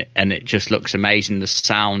trees and it just looks amazing. The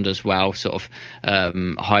sound as well sort of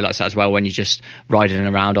highlights that as well when you're just riding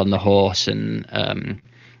around on the horse and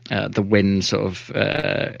the wind sort of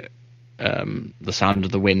the sound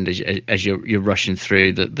of the wind as you're rushing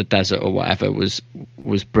through the desert or whatever was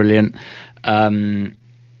brilliant.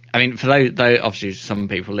 I mean, for those obviously some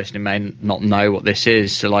people listening may not know what this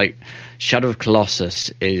is. So, like, Shadow of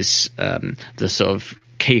Colossus is the sort of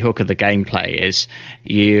key hook of the gameplay is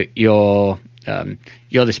you're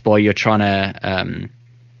this boy. You're trying to.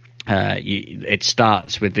 It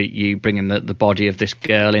starts with you bringing the body of this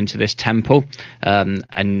girl into this temple,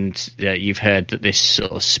 and you've heard that this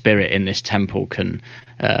sort of spirit in this temple can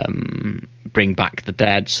bring back the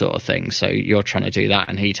dead, sort of thing. So you're trying to do that,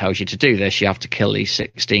 and he tells you to do this. You have to kill these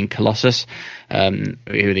 16 Colossus, who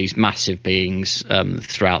are these massive beings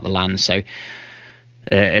throughout the land. So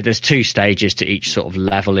there's two stages to each sort of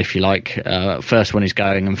level, if you like. First one is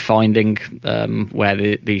going and finding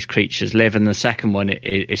where these creatures live, and the second one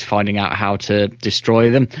is finding out how to destroy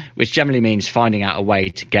them, which generally means finding out a way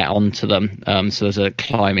to get onto them. So there's a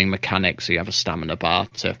climbing mechanic, so you have a stamina bar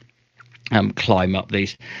to climb up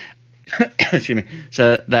these. Excuse me.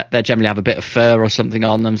 So they generally have a bit of fur or something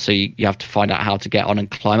on them, so you have to find out how to get on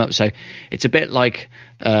and climb up. So it's a bit like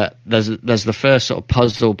there's the first sort of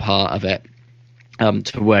puzzle part of it.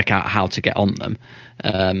 To work out how to get on them,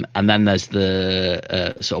 and then there's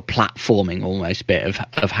the sort of platforming almost bit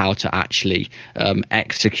of how to actually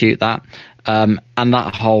execute that, and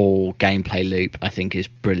that whole gameplay loop I think is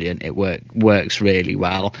brilliant. It works really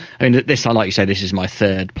well. I mean, this, like you say, this is my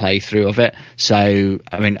third playthrough of it, so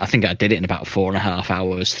I mean I think I did it in about 4.5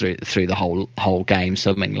 hours through the whole game,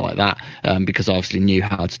 something like that, because I obviously knew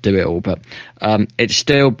how to do it all. But it's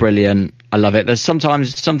still brilliant. I love it. There's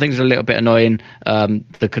sometimes some things are a little bit annoying.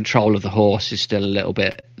 The control of the horse is still a little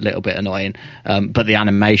bit annoying, but the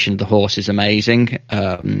animation of the horse is amazing.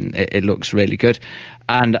 It looks really good,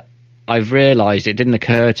 and I've realised it didn't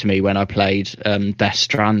occur to me when I played Death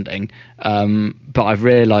Stranding, but I've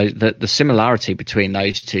realised that the similarity between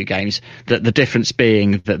those two games, that the difference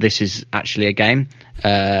being that this is actually a game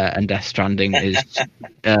and Death Stranding is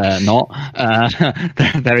not.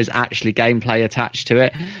 There is actually gameplay attached to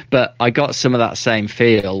it, but I got some of that same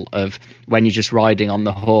feel of when you're just riding on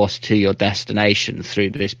the horse to your destination through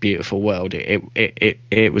this beautiful world.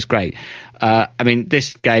 It was great. I mean,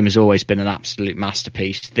 this game has always been an absolute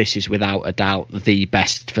masterpiece. This is without a doubt the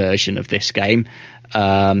best version of this game.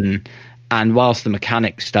 And whilst the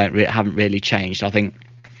mechanics haven't really changed, I think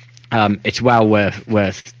it's well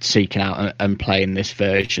worth seeking out and playing this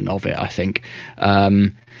version of it. I think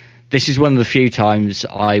this is one of the few times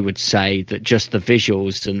I would say that just the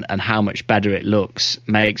visuals and how much better it looks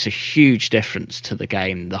makes a huge difference to the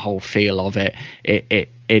game. The whole feel of it,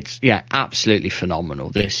 it's absolutely phenomenal.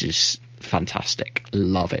 This is fantastic.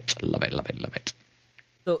 Love it.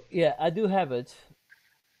 So yeah, I do have it,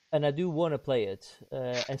 and I do want to play it,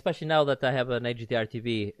 especially now that I have an HDR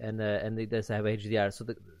TV and it does have HDR, so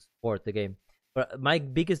support the game. But my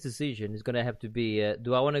biggest decision is gonna have to be: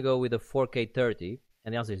 do I want to go with a 4K 30?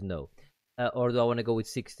 And the answer is no. Or do I want to go with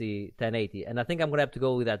 60 1080? And I think I'm gonna have to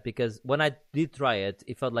go with that, because when I did try it,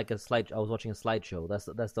 it felt like I was watching a slideshow.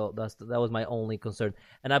 That was my only concern.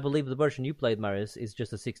 And I believe the version you played, Marius, is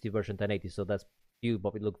just a 60 version 1080. So that's you,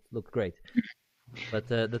 Bobby. Looked great. But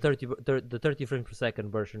the 30 frames per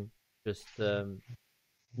second version just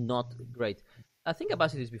not great. I think I've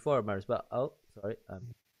asked you this before, Marius, but sorry,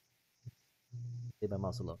 leave my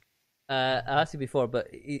mouse alone. I asked you before,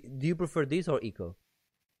 but do you prefer this or Eco?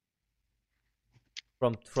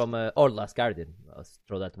 From or Last Guardian. I'll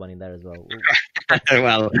throw that one in there as well.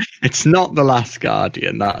 Well, it's not The Last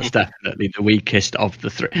Guardian. That's definitely the weakest of the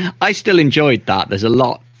three. I still enjoyed that. There's a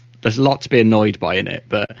lot to be annoyed by in it,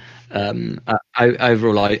 but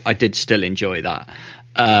overall, I did still enjoy that.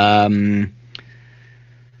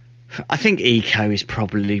 I think Eco is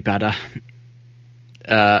probably better.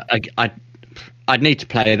 I'd need to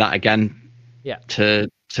play that again, to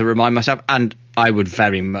remind myself, and I would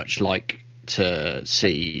very much like to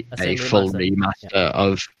see a full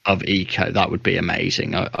remaster of Eco. That would be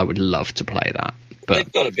amazing. I would love to play that. But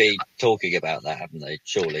they've got to be talking about that, haven't they?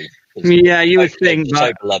 Surely. Yeah, you would think.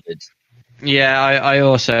 So beloved. Yeah, I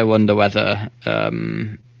also wonder whether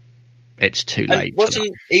it's too late. And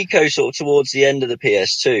wasn't Eco sort of towards the end of the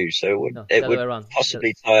PS2? So it would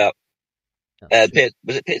possibly tie up.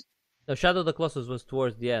 Was it PS? No, Shadow of the Colossus was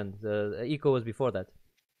towards the end. Eco was before that.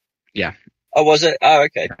 Yeah. Oh, was it? Oh,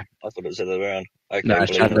 okay. I thought it was the other way around. Okay, no,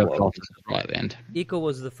 Shadow of the Colossus was right at the end. Eco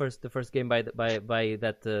was the first game by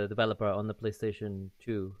that developer on the PlayStation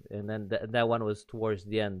 2, and then that one was towards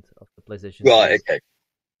the end of the PlayStation. Right. 3. Okay.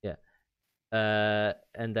 Yeah.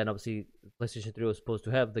 And then obviously PlayStation 3 was supposed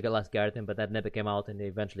to have The Last Guardian, but that never came out, and it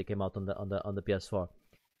eventually came out on the PS4.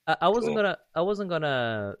 I wasn't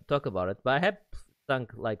gonna talk about it, but I have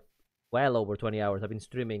sunk like well over 20 hours. I've been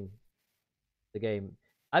streaming the game.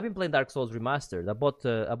 I've been playing Dark Souls Remastered. I bought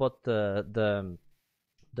the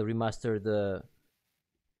remastered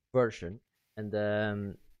version, and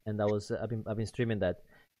I've been streaming that,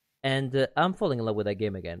 and I'm falling in love with that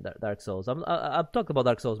game again, Dark Souls. I've talked about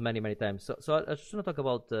Dark Souls many times, so I just want to talk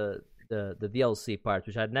about the DLC part,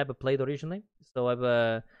 which I'd never played originally. So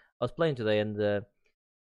I was playing today and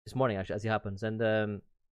this morning actually, as it happens, and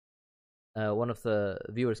one of the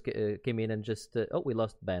viewers came in and just we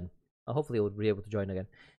lost Ben. Hopefully he'll be able to join again.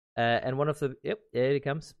 And one of the here he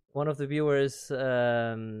comes. One of the viewers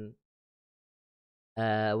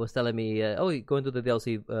was telling me, you're going to the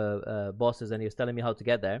DLC bosses, and he was telling me how to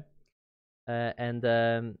get there. And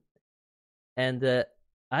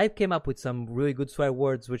I came up with some really good swear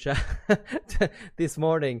words, which I this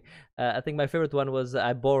morning. I think my favorite one was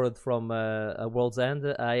I borrowed from World's End.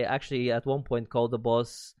 I actually at one point called the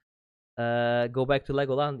boss. Go back to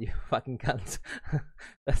Legoland, you fucking cunt.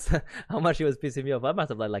 That's how much he was pissing me off. I must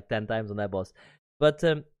have like 10 times on that boss. But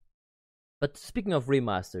speaking of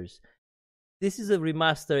remasters, this is a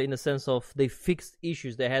remaster in the sense of they fixed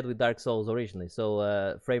issues they had with Dark Souls originally.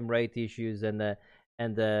 So frame rate issues and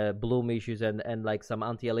bloom issues and like some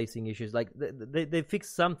anti-aliasing issues. Like they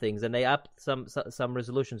fixed some things and they upped some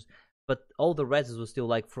resolutions. But all the rest was still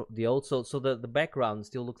like the old. So the background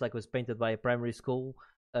still looks like it was painted by a primary school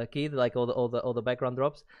kid, like all the background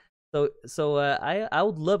drops. So I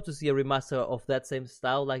would love to see a remaster of that same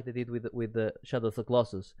style like they did with the Shadow of the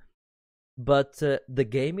Colossus. But the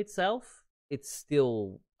game itself, it's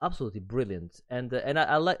still absolutely brilliant, and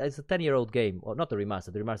I like. It's a 10-year-old game, or not the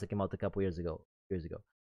remaster. The remaster came out a couple years ago.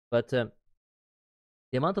 But the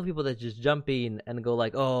amount of people that just jump in and go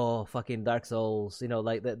like, "Oh, fucking Dark Souls,"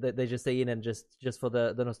 like they just stay in and just for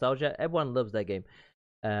the nostalgia. Everyone loves that game.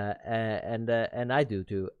 And I do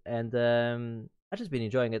too, and I've just been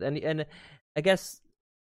enjoying it, and I guess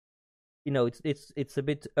it's a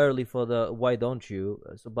bit early for the why don't you,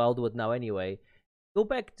 but I'll do it now anyway. Go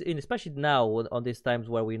back to, especially now on these times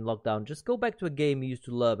where we're in lockdown, just go back to a game you used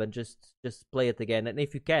to love and just play it again, and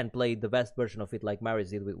if you can play the best version of it like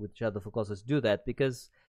Marius did with Shadow of the Colossus, do that,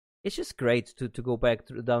 because it's just great to go back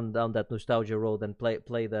down that nostalgia road and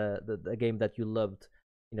play the game that you loved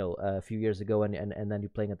a few years ago, and then you're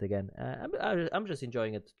playing it again. I'm just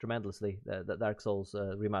enjoying it tremendously, the Dark Souls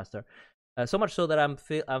remaster. So much so that I'm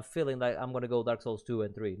feeling like I'm gonna go Dark Souls 2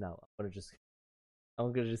 and 3 now. I'm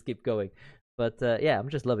gonna just keep going. But yeah, I'm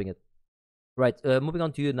just loving it. Right, moving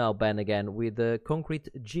on to you now, Ben, again with the Concrete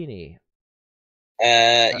Genie.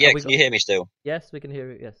 Can you hear me still? Yes, we can hear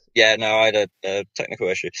you. Yes. Yeah, no, I had a technical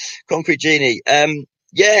issue. Concrete Genie.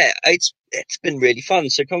 Yeah, it's been really fun.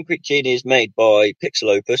 So Concrete Genie is made by Pixel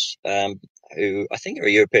Opus, who I think are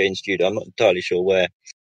a European studio. I'm not entirely sure where.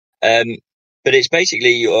 But it's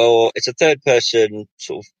basically it's a third person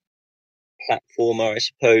sort of platformer, I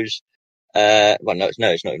suppose. Well, no, it's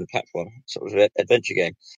not even a platform. It's sort of an adventure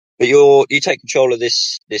game. But you take control of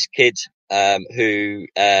this kid who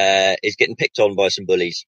is getting picked on by some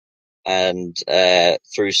bullies. And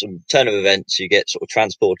through some turn of events, you get sort of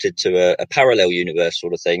transported to a parallel universe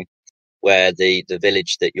sort of thing, where the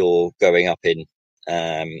village that you're growing up in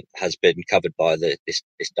has been covered by this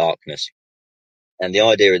darkness. And the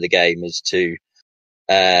idea of the game is to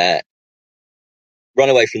run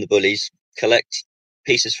away from the bullies, collect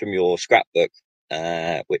pieces from your scrapbook,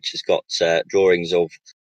 which has got drawings of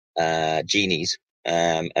genies,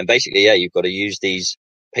 And basically, you've got to use these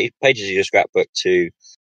pages of your scrapbook to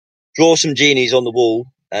draw some genies on the wall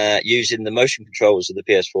using the motion controls of the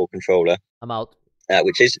PS4 controller. I'm out.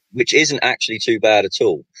 Which isn't actually too bad at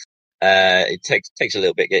all. It takes a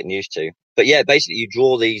little bit getting used to. But yeah, basically you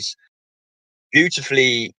draw these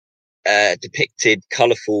beautifully depicted,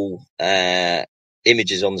 colourful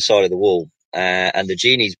images on the side of the wall, and the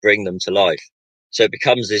genies bring them to life. So it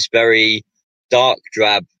becomes this very dark,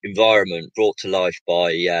 drab environment brought to life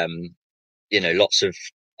by lots of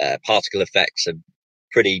particle effects and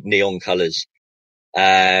pretty neon colours.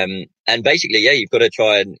 And basically, you've got to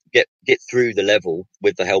try and get through the level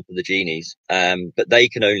with the help of the genies. But they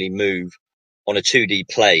can only move on a 2D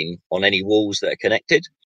plane on any walls that are connected.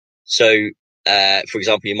 So, for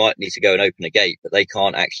example, you might need to go and open a gate, but they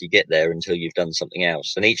can't actually get there until you've done something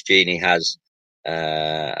else. And each genie has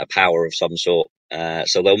a power of some sort.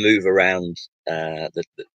 So they'll move around the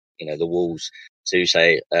walls to,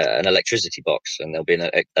 say, an electricity box, and there'll be an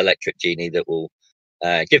electric genie that will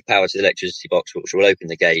give power to the electricity box, which will open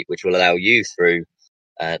the gate, which will allow you through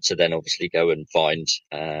to then obviously go and find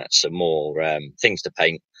some more things to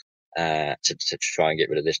paint to try and get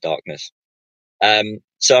rid of this darkness.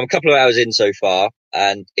 So I'm a couple of hours in so far,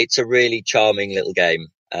 and it's a really charming little game.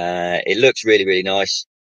 It looks really, really nice.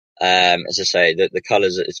 As I say, the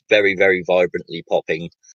colours, it's very, very vibrantly popping.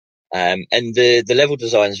 And the level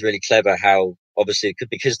design is really clever, how obviously,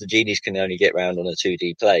 because the genies can only get around on a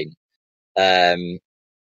 2D plane,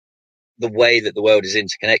 the way that the world is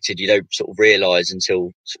interconnected, you don't sort of realise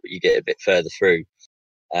until you get a bit further through.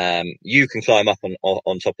 You can climb up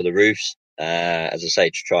on top of the roofs, as I say,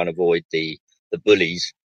 to try and avoid the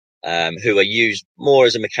bullies, who are used more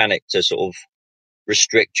as a mechanic to sort of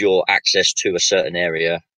restrict your access to a certain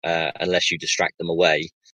area, unless you distract them away.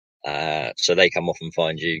 So they come off and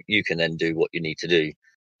find you. You can then do what you need to do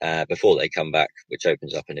before they come back, which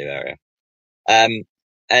opens up a new area.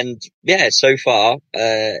 And yeah, so far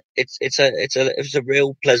it's a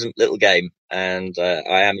real pleasant little game, and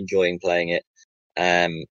I am enjoying playing it.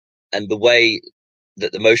 And the way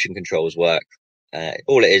that the motion controls work,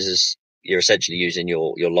 all it is you're essentially using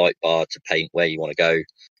your light bar to paint where you want to go.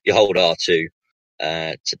 You hold R2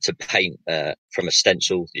 to paint from a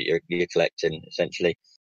stencil that you're collecting, essentially.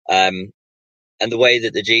 And the way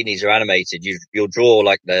that the genies are animated, you'll draw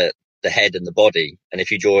like the head and the body, and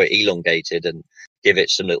if you draw it elongated and give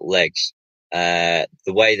it some little legs, the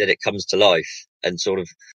way that it comes to life and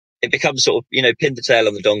it becomes pin the tail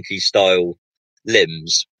on the donkey style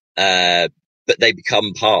limbs, but they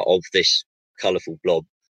become part of this colourful blob.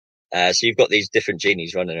 So you've got these different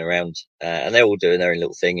genies running around, and they're all doing their own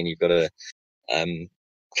little thing, and you've got to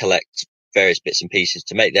collect various bits and pieces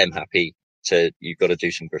to make them happy. You've got to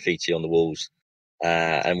do some graffiti on the walls,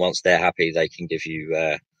 and once they're happy, they can give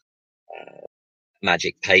you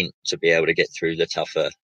magic paint to be able to get through the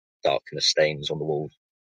tougher darkness stains on the walls.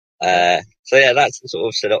 So yeah, that's the sort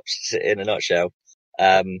of synopsis in a nutshell.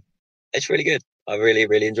 It's really good. I really,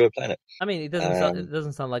 really enjoy playing it. I mean, it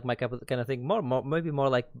doesn't sound like my kind of thing. Maybe more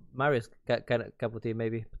like Marius kind of cup of tea,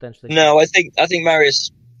 maybe potentially. No, I think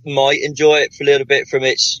Marius might enjoy it for a little bit from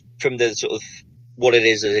the sort of what it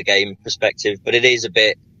is as a game perspective, but it is a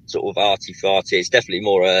bit sort of arty-farty. It's definitely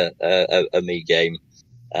more a me game.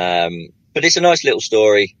 But it's a nice little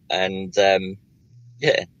story, and you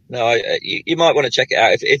might want to check it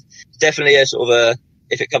out. If it's definitely a sort of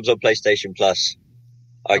if it comes on PlayStation Plus,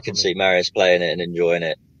 I can see Marius playing it and enjoying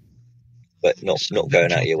it, but not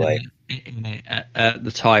going out of your way. At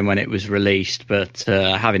the time when it was released, but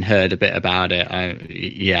having heard a bit about it,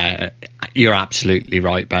 you're absolutely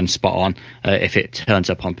right, Ben. Spot on. If it turns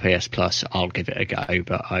up on PS Plus, I'll give it a go,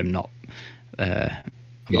 but I'm not.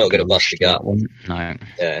 You're not going to bust your gut. No.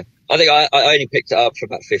 Yeah, I think I only picked it up for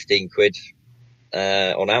about 15 quid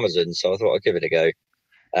on Amazon, so I thought I'd give it a go.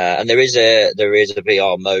 And there is a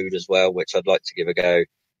VR mode as well, which I'd like to give a go,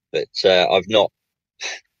 but I've not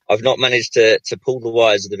managed to pull the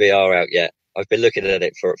wires of the VR out yet. I've been looking at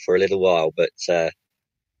it for a little while, but sod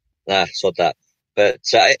that. But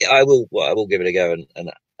I will give it a go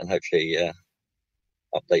and hopefully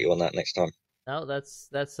update you on that next time. No,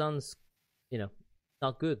 that sounds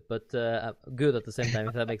not good, but good at the same time,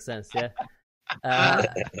 if that makes sense. Yeah.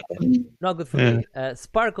 Not good for me.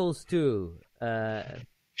 Sparkles 2.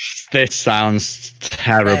 This sounds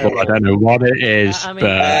terrible. I don't know what it is,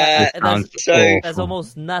 but there's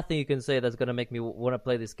almost nothing you can say that's going to make me want to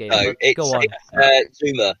play this game. No, go on.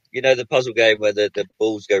 Zuma, the puzzle game where the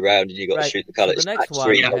balls go round and you got to shoot the colours. So the next one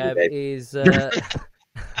we have is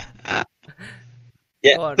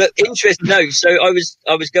Yeah, but interesting. No, so I was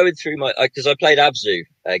going through because I played Abzu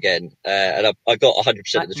again, and I got 100% of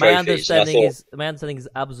the trophies. My understanding is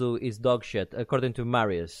Abzu is dog shit, according to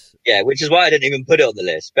Marius. Yeah, which is why I didn't even put it on the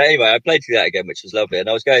list. But anyway, I played through that again, which was lovely, and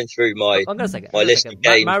I was going through my list of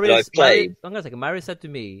games that I've played. I'm gonna say, Marius said to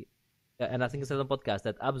me, and I think I said on the podcast,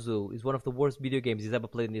 that Abzu is one of the worst video games he's ever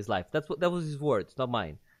played in his life. That was his words, not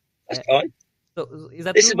mine. That's fine. So is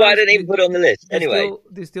that this is why I didn't even put it on the list. Anyway,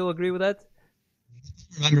 do you still agree with that?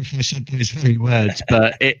 I remember if I said those very words,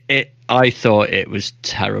 but I thought it was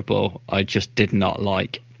terrible. I just did not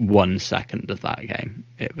like 1 second of that game.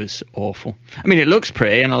 It was awful. I mean, it looks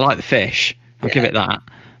pretty, and I like the fish. I'll give it that.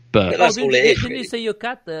 But didn't you say your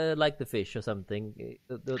cat liked the fish or something?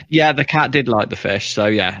 Yeah, the cat did like the fish. So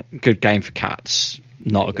yeah, good game for cats.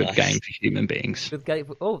 Not a good game for human beings. Good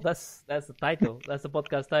game that's the title. That's the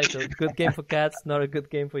podcast title. Good game for cats, not a good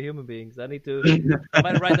game for human beings. I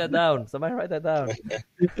might write that down. Somebody write that down.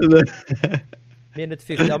 Minute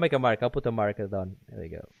 50. I'll make a mark. I'll put a marker down. There we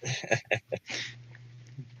go.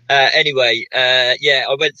 Anyway,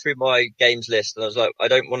 I went through my games list and I was like, I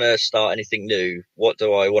don't want to start anything new. What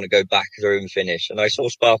do I want to go back through and finish? And I saw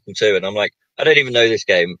Sparkle 2 and I'm like, I don't even know this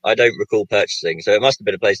game. I don't recall purchasing. So it must have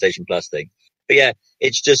been a PlayStation Plus thing. But yeah,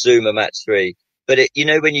 it's just Zuma Match 3. But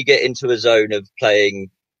when you get into a zone of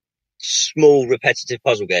playing small repetitive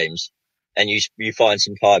puzzle games and you find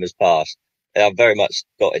some time has passed, I've very much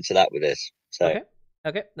got into that with this. So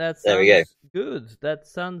okay, that sounds good. That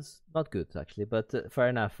sounds not good actually, but fair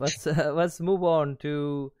enough. Let's move on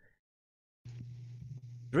to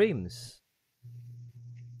Dreams.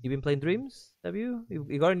 You've been playing Dreams, have you?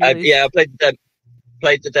 You got any? Yeah, I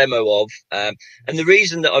played the demo of, and the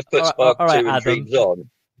reason that I've put Sparkle 2 and Dreams on,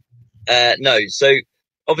 so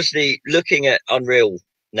obviously looking at Unreal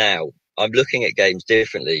now, I'm looking at games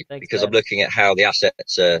differently because I'm looking at how the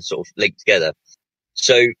assets are sort of linked together.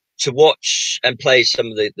 So to watch and play some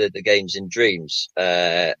of the games in Dreams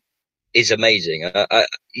is amazing.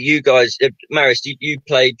 You guys, Marius, you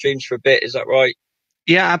played Dreams for a bit, is that right?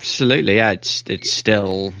 Yeah, absolutely. Yeah, it's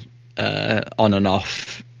still on and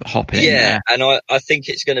off. Hopping and I think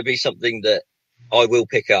it's going to be something that I will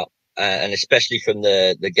pick up, and especially from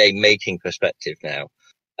the game making perspective now,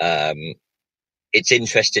 it's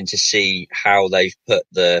interesting to see how they've put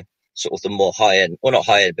the sort of the more high end, well not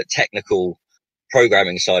high end, but technical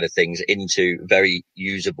programming side of things into very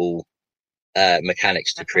usable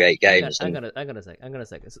mechanics to create games. I'm gonna say.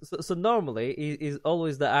 So normally he's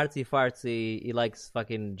always the artsy fartsy. He likes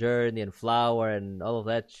fucking Journey and Flower and all of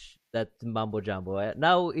that mumbo jumbo.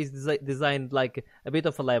 Now he's designed like a bit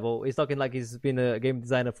of a level. He's talking like he's been a game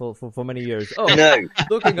designer for many years. Oh no!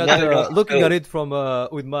 Looking at it from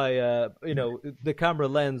with my the camera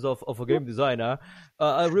lens of a game designer.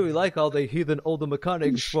 I really like how they hidden all the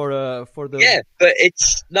mechanics for the. Yeah, but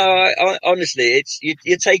it's honestly, it's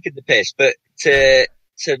you're taking the piss, but to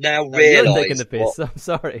now realise you're taking the piss. I'm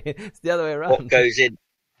sorry, it's the other way around. What goes in.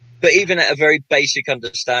 But even at a very basic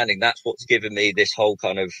understanding, that's what's given me this whole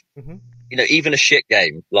kind of, even a shit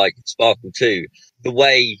game like Sparkle 2, the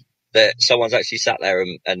way that someone's actually sat there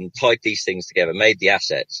and tied these things together, made the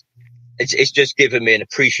assets, it's just given me an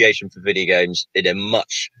appreciation for video games in a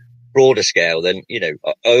much broader scale than, I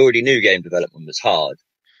already knew game development was hard,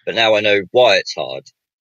 but now I know why it's hard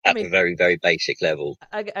at a very, very basic level.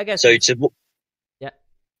 I guess so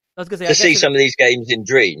I was gonna say, see some of these games in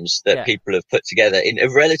Dreams that people have put together in a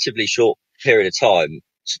relatively short period of time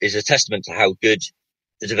is a testament to how good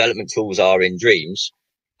the development tools are in Dreams.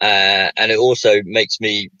 And it also makes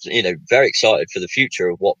me, very excited for the future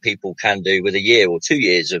of what people can do with a year or 2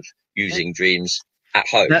 years of using Dreams at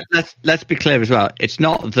home. Let's be clear as well. It's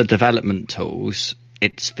not the development tools;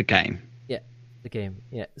 it's the game. Yeah, the game.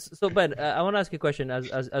 Yeah. So Ben, I want to ask you a question as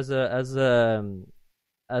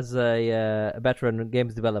a veteran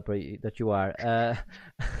games developer that you are. At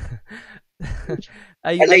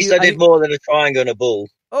least I did more than a triangle and a ball.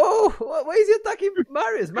 Oh, why is he attacking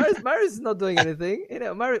Marius? Marius is not doing anything.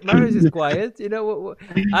 Marius is quiet.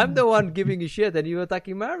 I'm the one giving you shit, and you're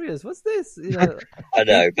attacking Marius. What's this? I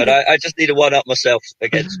know, but I just need to one up myself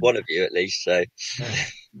against one of you at least. So,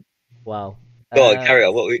 wow. Go on, carry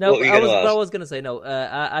on. What were you going to ask? I was going to say no.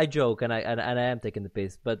 I joke and I am taking the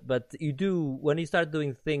piss, but you do when you start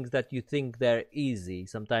doing things that you think they're easy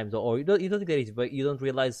sometimes, or you don't think they're easy, but you don't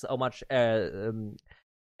realize how much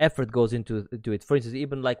effort goes into it. For instance,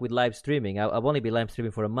 even like with live streaming, I've only been live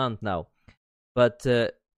streaming for a month now, but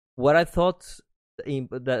what I thought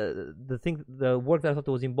the work that I thought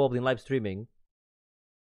was involved in live streaming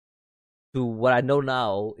to what I know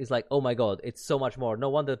now is like, oh my god, it's so much more. No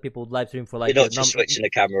wonder people live stream for like. You're not just switching the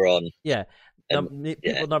camera on. Yeah,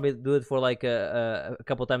 people normally do it for like a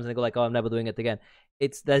couple of times and they go like, oh, I'm never doing it again.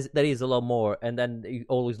 There is a lot more, and then you're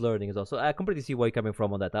always learning as well. So I completely see where you're coming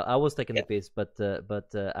from on that. I was taking the piss, but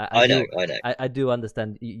I know. I do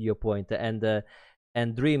understand your point, and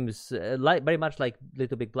Dreams, very much like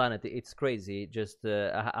Little Big Planet, it's crazy just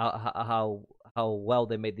how well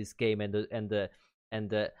they made this game and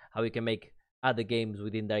how you can make other games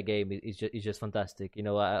within their game is just fantastic. You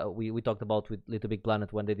know, we talked about with Little Big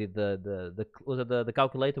Planet when they did the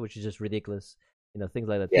calculator, which is just ridiculous. You know, things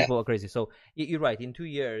like that. Yeah. People are crazy. So you're right. In 2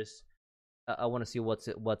 years, I want to see what's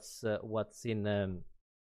in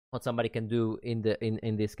what somebody can do in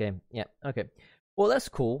this game. Yeah. Okay. Well, that's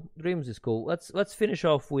cool. Dreams is cool. Let's finish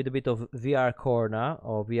off with a bit of VR corner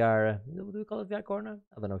or VR. Do we call it VR corner?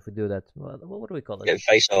 I don't know if we do that. What do we call it? Get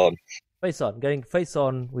face on. Face on. Getting face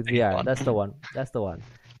on with VR. That's the one.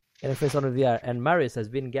 Getting face on with VR. And Marius has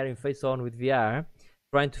been getting face on with VR,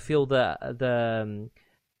 trying to fill the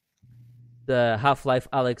Half-Life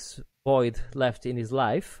Alex void left in his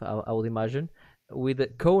life. I would imagine with the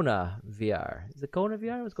Kona VR. Is it Kona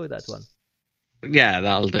VR? Let's go with that one. Yeah,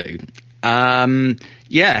 that'll do.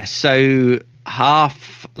 So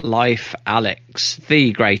Half-Life Alex,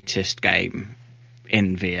 the greatest game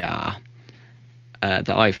in VR that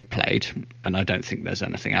I've played, and I don't think there's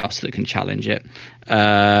anything else that can challenge it.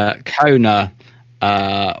 Kona,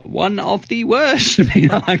 one of the worst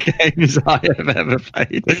VR games I have ever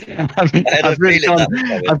played.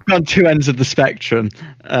 I've gone two ends of the spectrum.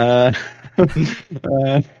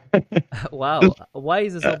 Wow, why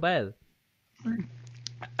is it so bad?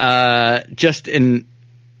 Just in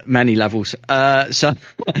many levels. Which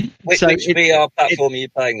VR platform are you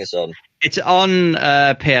playing this on? It's on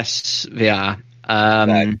PSVR.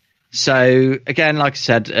 Right. So again, like I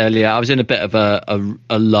said earlier, I was in a bit of a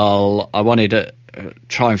lull. I wanted to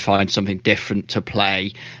try and find something different to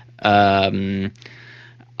play.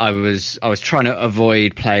 I was trying to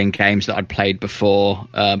avoid playing games that I'd played before,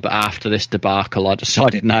 but after this debacle, I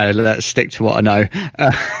decided no, let's stick to what I know,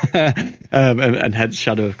 and hence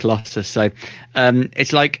Shadow of Colossus. So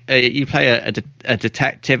it's like you play a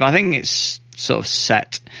detective. I think it's sort of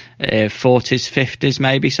set 40s, 50s,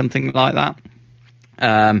 maybe something like that,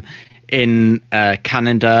 in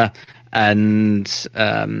Canada. And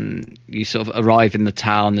you sort of arrive in the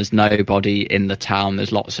town. There's nobody in the town.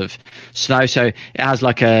 There's lots of snow, so it has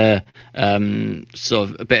like a sort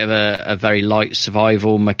of a bit of a very light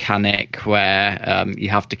survival mechanic where you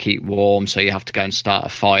have to keep warm. So you have to go and start a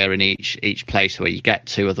fire in each place where you get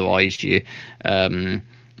to, otherwise you start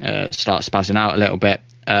spazzing out a little bit.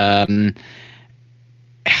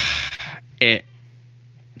 It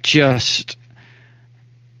just.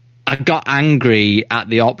 I got angry at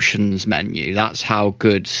the options menu. That's how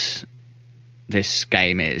good this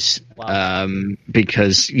game is. Wow.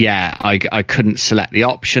 Because I couldn't select the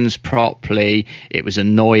options properly. It was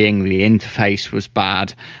annoying. The interface was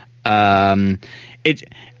bad.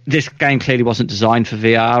 This game clearly wasn't designed for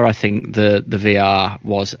VR. I think the VR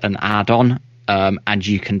was an add-on, and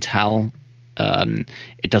you can tell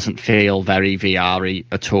it doesn't feel very VR-y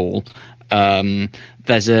at all.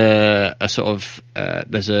 There's a sort of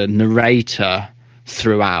there's a narrator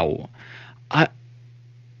throughout. I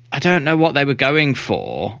don't know what they were going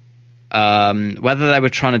for, whether they were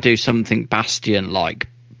trying to do something Bastion-like,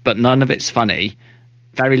 but none of it's funny.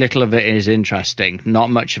 Very little of it is interesting. Not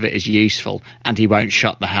much of it is useful, and he won't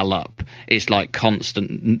shut the hell up. It's like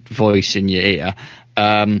constant voice in your ear,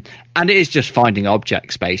 and it is just finding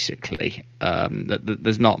objects basically.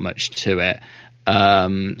 There's not much to it. A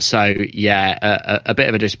bit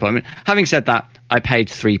of a disappointment. Having said that, I paid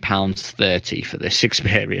 £3.30 for this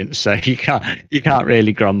experience, so you can't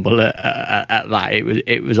really grumble at that.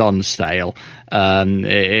 It was on sale.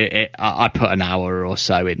 I put an hour or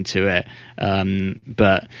so into it,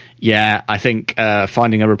 but yeah, I think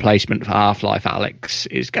finding a replacement for Half-Life Alex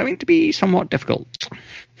is going to be somewhat difficult.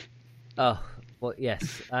 Oh well,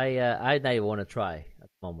 yes, I now want to try.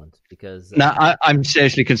 Moment, because I'm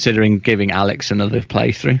seriously considering giving Alex another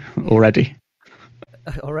playthrough already.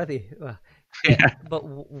 Well, yeah. But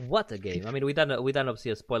what a game! I mean, we done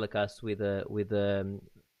obviously a spoiler cast with the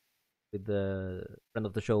friend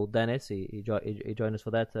of the show, Dennis. He joined us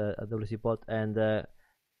for that at WC Pod, and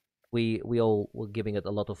we all were giving it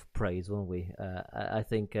a lot of praise, weren't we? I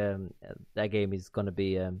think that game is gonna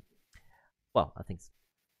be I think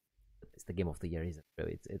it's the game of the year, isn't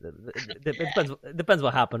it? It depends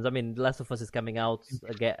what happens. I mean, Last of Us is coming out,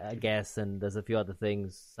 I guess, and there's a few other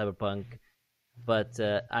things, Cyberpunk, but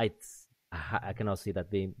I cannot see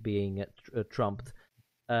that being trumped.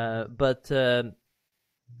 But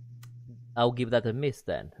I'll give that a miss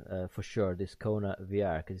then, for sure. This Kona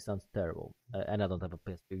VR, because it sounds terrible, and I don't have a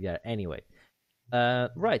PSP VR anyway.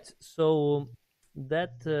 Right, so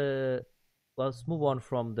that let's move on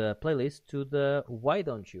from the playlist to the Why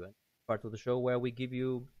Don't You part of the show, where we give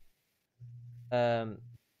you a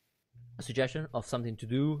suggestion of something to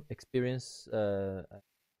do, experience,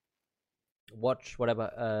 watch,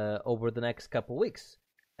 whatever, over the next couple of weeks.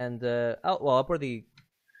 And I'll probably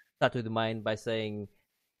start with mine by saying,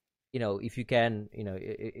 if you can,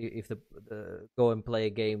 if the go and play a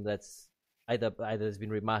game that's either has been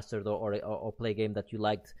remastered or play a game that you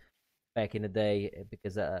liked back in the day,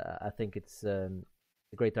 because I think it's a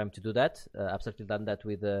great time to do that. I've certainly done that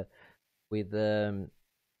with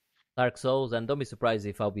Dark Souls, and don't be surprised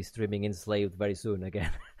if I'll be streaming Enslaved very soon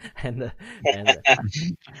again. and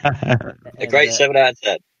a great 7 out of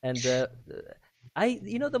 10. And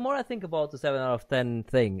the more I think about the 7 out of 10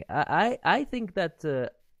 thing, I think that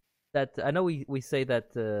I know we say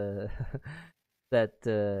that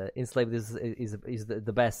that Enslaved is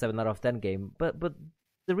the best 7 out of 10 game, but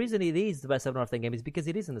the reason it is the best 7 out of 10 game is because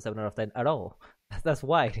it isn't a 7 out of 10 at all. That's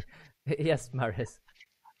why. Yes, Marius.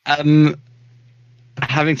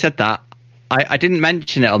 Having said that, I didn't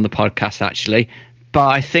mention it on the podcast actually, but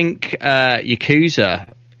I think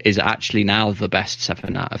Yakuza is actually now the best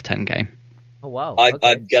 7 out of 10 game. Oh wow!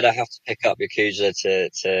 I'm gonna have to pick up Yakuza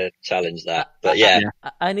to challenge that. But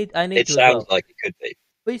I need. It sounds like it could be.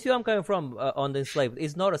 But you see where I'm coming from on the Enslaved.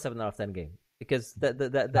 It's not a 7 out of 10 game because no,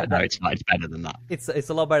 it's not. It's better than that. It's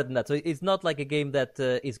a lot better than that. So it's not like a game that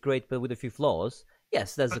is great but with a few flaws.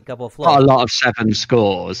 Yes, there's a couple of flaws. Got a lot of 7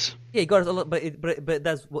 scores. Yeah, it got a lot, but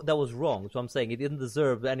that was wrong. So I'm saying it didn't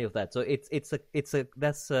deserve any of that. So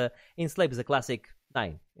Enslaved is a classic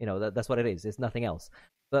 9. That's what it is. It's nothing else.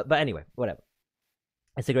 But anyway, whatever.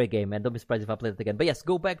 It's a great game, and don't be surprised if I play it again. But yes,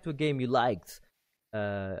 go back to a game you liked.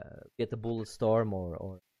 Get the Bulletstorm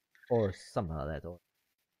or something like that, or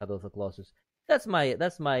Shadow of the Colossus. That's my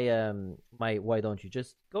my why don't you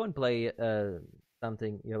just go and play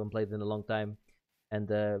something you haven't played in a long time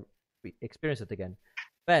and experience it again.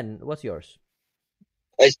 Ben, what's yours?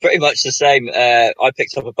 It's pretty much the same. I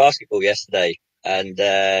picked up a basketball yesterday, and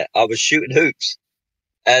I was shooting hoops,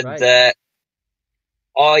 and right.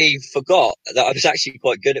 I forgot that I was actually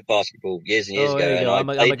quite good at basketball years and years ago. I'm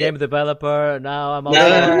a game developer now. I'm I'm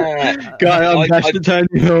better than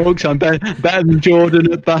Tony Hawks. I'm better than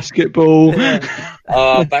Jordan at basketball.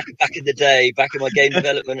 Back in the day, back in my game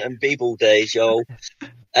development and b-ball days, yo.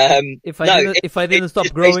 If I didn't stop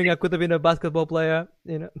growing, I could have been a basketball player.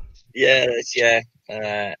 Yeah.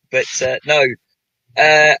 But no,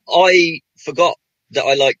 I forgot that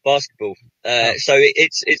I like basketball. So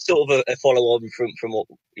it's sort of a follow on from what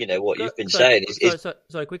you've been saying.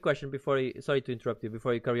 Sorry, quick question sorry to interrupt you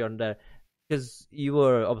before you carry on there, because you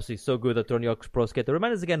were obviously so good at Tony Hawk's Pro Skater.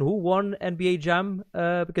 Remind us again who won NBA Jam,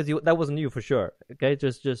 because that wasn't you for sure. Okay,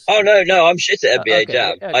 just. Oh no, I'm shit at NBA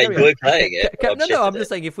Jam. I enjoy playing it. I'm just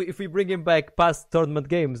saying if we bring him back past tournament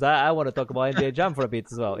games, I want to talk about NBA Jam for a bit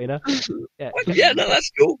as well. Yeah. No, that's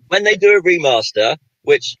cool. When they do a remaster,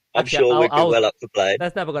 which I'm sure we'd be well up for playing.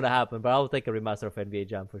 That's never going to happen, but I'll take a remaster of NBA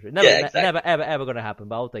Jam for sure. Never, ever going to happen,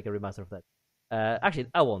 but I'll take a remaster of that. Actually,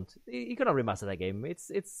 I won't. You cannot remaster that game. It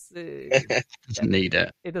doesn't need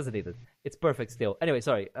it. It doesn't need it. It's perfect still. Anyway,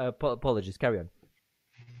 sorry. Apologies. Carry on.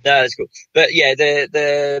 No, that's cool. But yeah,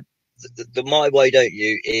 the my why don't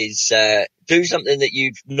you is do something that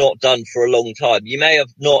you've not done for a long time. You may have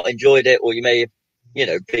not enjoyed it, or you may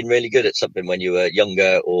have been really good at something when you were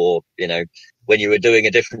younger, or when you were doing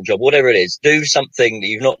a different job, whatever it is. Do something that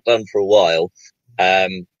you've not done for a while,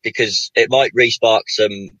 because it might re-spark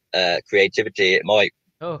some creativity. It might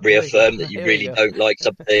reaffirm that you really don't like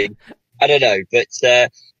something. I don't know, but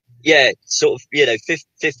sort of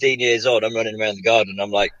 15 years on, I'm running around the garden.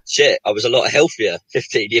 I'm like, shit, I was a lot healthier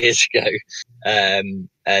 15 years ago, and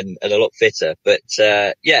a lot fitter. But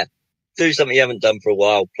do something you haven't done for a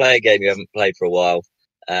while. Play a game you haven't played for a while.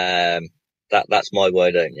 That's my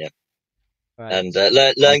why don't you? Right. And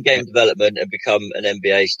learn game development and become an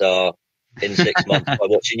NBA star in 6 months by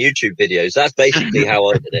watching YouTube videos. That's basically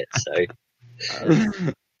how I did it. So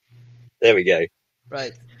there we go.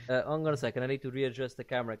 Right. Hang on a second. I need to readjust the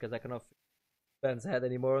camera because I cannot see Ben's head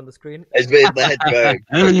anymore on the screen. It's been my head going.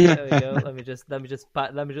 There we go. Let me just.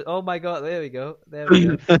 Oh my god! There we go.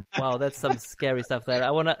 Wow, that's some scary stuff there.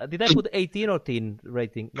 Did I put 18 or teen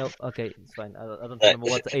rating? No. Okay, it's fine. I don't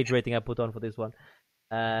remember what age rating I put on for this one.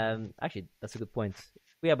 Actually, that's a good point.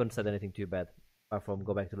 We haven't said anything too bad. Apart from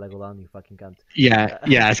go back to Legoland, you fucking can't. Yeah.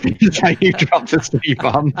 I was going to say you dropped a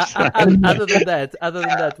C-bomb. So. Other than that,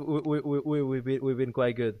 we've been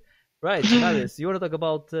quite good. Right, Marius, you want to talk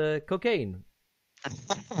about cocaine?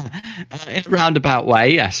 In a roundabout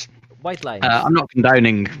way, yes. White lines. I'm not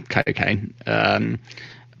condoning cocaine.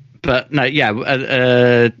 But no, yeah,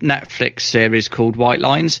 a Netflix series called White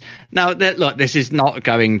Lines. Now, look, this is not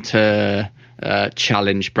going to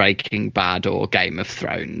challenge Breaking Bad or Game of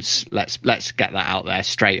Thrones. Let's get that out there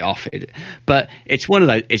straight off. But it's one of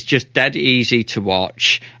those. It's just dead easy to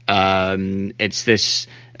watch. It's this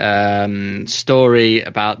story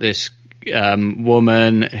about this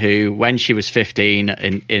woman who, when she was 15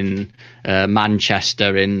 in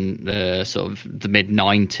Manchester in the sort of the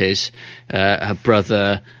mid-90s, her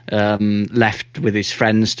brother left with his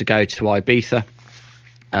friends to go to Ibiza,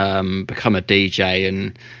 become a DJ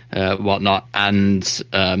and whatnot, and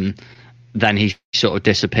then he sort of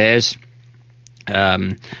disappears.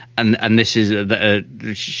 And this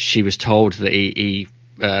is she was told that he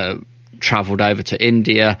travelled over to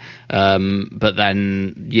India, but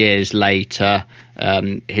then years later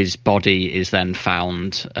his body is then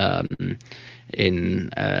found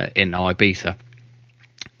in Ibiza,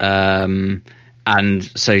 and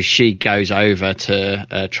so she goes over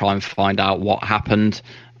to try and find out what happened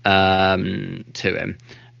to him.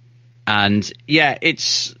 And yeah,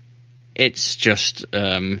 it's just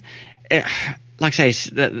like I say,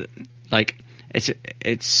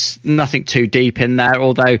 it's nothing too deep in there,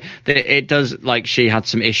 although it does, like, she had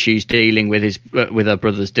some issues dealing with her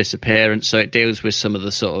brother's disappearance, so it deals with some of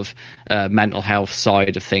the sort of mental health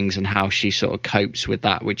side of things and how she sort of copes with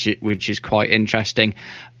that, which is quite interesting.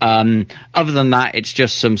 Other than that, it's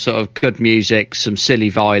just some sort of good music, some silly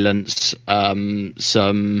violence, some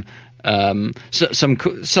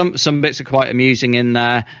bits are quite amusing in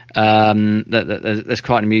there. There's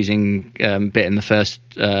quite an amusing bit in the first.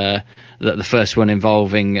 The first one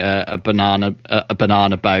involving a banana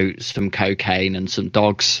boat, some cocaine, and some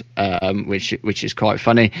dogs, which is quite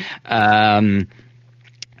funny.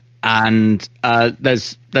 And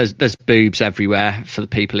there's boobs everywhere for the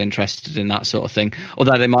people interested in that sort of thing.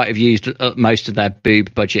 Although they might have used most of their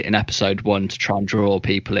boob budget in episode 1 to try and draw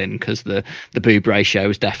people in, because the boob ratio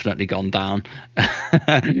has definitely gone down.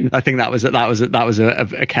 I think that was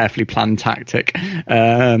a carefully planned tactic.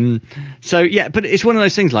 So yeah, but it's one of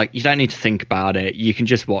those things, like, you don't need to think about it. You can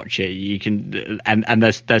just watch it. You can, and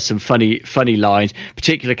there's some funny lines.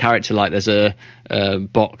 Particular character, like there's a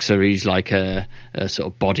boxer. He's like a sort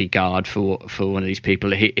of bodyguard for one of these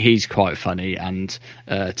people. He's quite funny and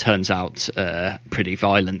turns out pretty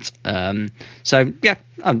violent. So yeah,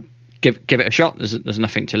 give it a shot. There's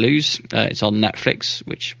nothing to lose. It's on Netflix,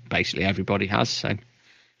 which basically everybody has. So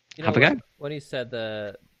have a go. When you said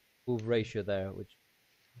the move ratio there, which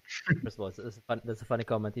first of all, that's a funny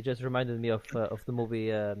comment. It just reminded me of the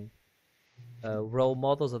movie Role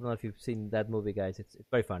Models. I don't know if you've seen that movie, guys. It's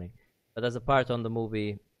very funny. But there's a part on the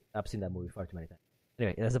movie. I've seen that movie far too many times.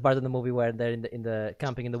 Anyway, there's a part in the movie where they're in the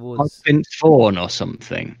camping in the woods. Vince Vaughn or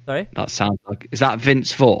something. Sorry? That sounds like... Is that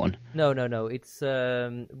Vince Vaughn? No. It's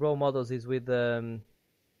Role Models is with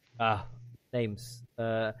names.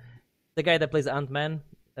 The guy that plays Ant-Man,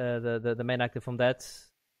 the main actor from that.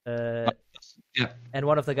 Yeah. And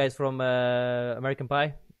one of the guys from American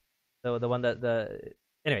Pie. So the one that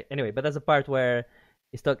Anyway, but there's a part where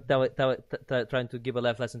he's trying to give a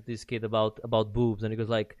life lesson to this kid about boobs, and he goes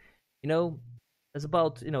like, there's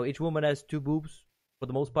about, each woman has 2 boobs for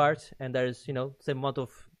the most part, and there's, same amount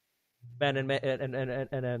of men and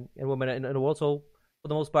women in the world. So for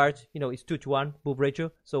the most part, it's 2-to-1 boob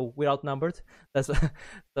ratio. So we're outnumbered. That's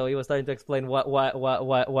so he was trying to explain why we're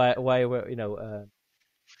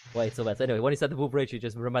why it's so bad. So anyway, when he said the boob ratio, it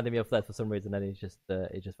just reminded me of that for some reason, and it's just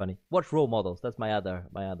funny. Watch Role Models. That's my other.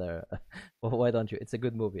 Why don't you? It's a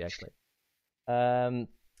good movie, actually.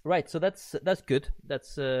 Right, so that's good.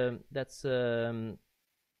 That's some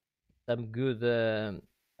good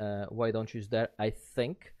why don't you's there, I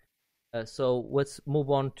think. So let's move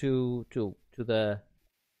on to the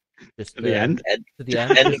end. To the end.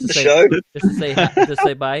 End of the show. Just to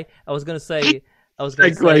say bye. I was gonna say. Let's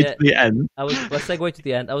segue to the end. Let's segue to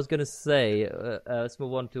the end. I was gonna say let's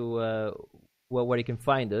move on to where you can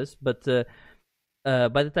find us, but.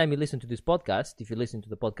 By the time you listen to this podcast, if you listen to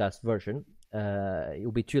the podcast version,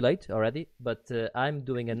 it'll be too late already. But I'm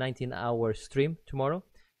doing a 19-hour stream tomorrow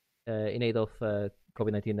in aid of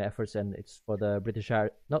COVID-19 efforts, and it's for the British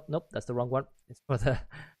Heart. Nope, that's the wrong one. It's for the.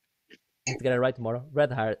 Let's get it right tomorrow.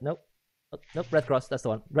 Red Heart. Nope, Red Cross. That's the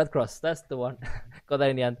one. Red Cross. That's the one. Got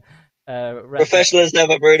that in the end. Professional as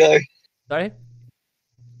ever, Bruno. Sorry?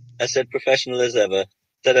 I said professional as ever.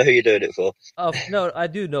 don't know who you're doing it for. Oh no, I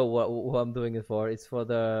do know what I'm doing it for. It's for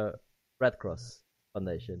the Red Cross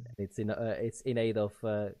Foundation. It's in aid of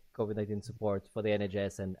COVID-19 support for the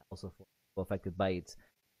NHS and also for people affected by it.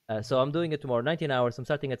 So I'm doing it tomorrow, 19 hours. I'm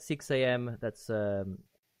starting at 6 a.m. That's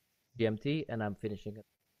GMT, and I'm finishing at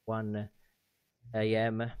 1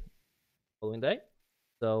 a.m. following day.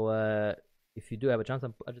 So if you do have a chance,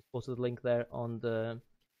 I just posted the link there on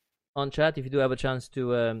chat. If you do have a chance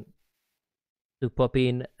to pop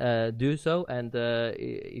in, do so, and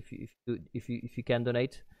if you can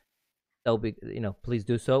donate, that'll be, please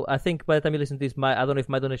do so. I think by the time you listen to this, I don't know if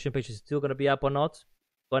my donation page is still gonna be up or not.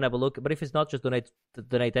 Go and have a look. But if it's not, just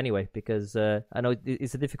donate anyway, because I know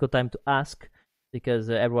it's a difficult time to ask, because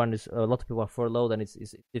a lot of people are furloughed and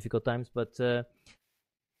it's difficult times, but it's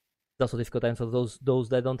also difficult times for those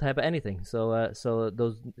that don't have anything. So it's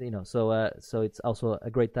also a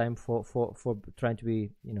great time for trying to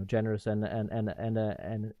be generous and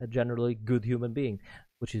a generally good human being,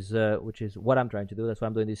 which is what I'm trying to do. That's why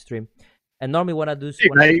I'm doing this stream. And normally when I do... Too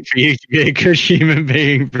late for you to be a good human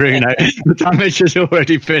being, Bruno. The damage has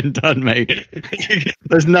already been done, mate.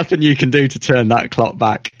 There's nothing you can do to turn that clock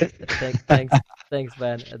back. Thanks,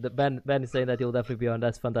 Ben. Ben is saying that he'll definitely be on.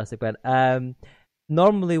 That's fantastic, Ben.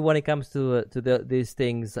 Normally when it comes to these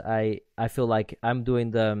things, I feel like I'm doing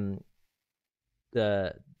the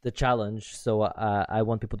challenge, so I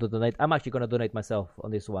want people to donate. I'm actually going to donate myself on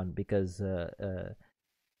this one because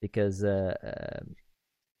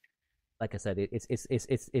like I said,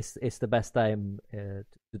 it's the best time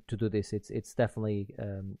to do this. It's definitely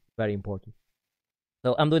very important.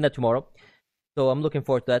 So I'm doing that tomorrow. So I'm looking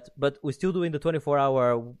forward to that. But we're still doing the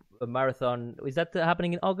 24-hour marathon. Is that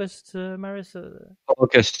happening in August, Maris?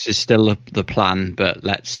 August is still the plan, but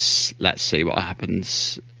let's see what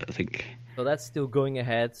happens. I think. So that's still going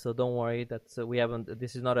ahead. So don't worry. That's we haven't.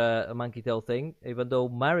 This is not a monkey tail thing. Even though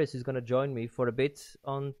Maris is going to join me for a bit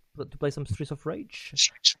to play some Streets of Rage.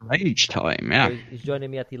 Streets of Rage time, yeah. So he's joining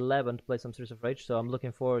me at 11 to play some Streets of Rage. So I'm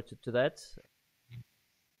looking forward to that.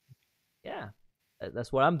 Yeah,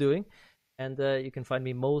 that's what I'm doing. And you can find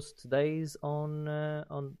me most days on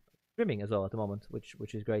streaming as well at the moment,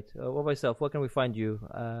 which is great. What about yourself? Where can we find you,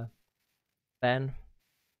 Ben?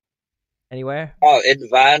 Anywhere? Oh, in the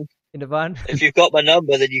van. In the van? If you've got my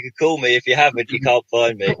number, then you can call me. If you haven't, you can't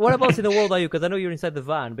find me. Whereabouts in the world are you? Because I know you're inside the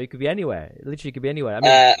van, but it could be anywhere. Literally, it could be anywhere.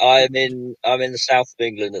 I mean, I'm in the south of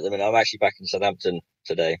England at the minute. I'm actually back in Southampton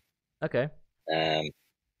today. Okay.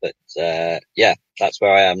 But yeah, that's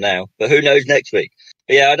where I am now. But who knows next week?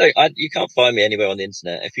 But yeah, you can't find me anywhere on the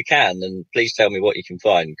internet. If you can, then please tell me what you can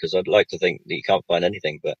find, because I'd like to think that you can't find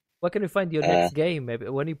anything. But where can you find your next game? Maybe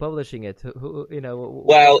when you're publishing it,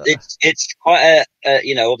 Well, it's quite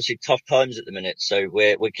obviously tough times at the minute, so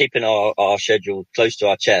we're keeping our schedule close to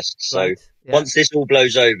our chest. So right. Yeah. Once this all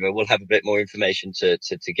blows over, we'll have a bit more information to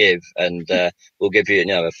give, and we'll give you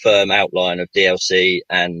a firm outline of DLC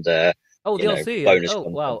and. DLC. Bonus oh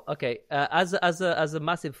content. Wow. Okay. As a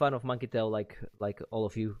massive fan of Monkey Tail, like all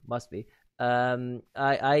of you must be.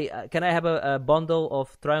 I can I have a bundle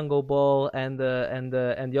of Triangle Ball and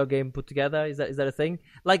your game put together? Is that a thing?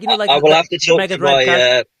 Like I will have to talk Mega to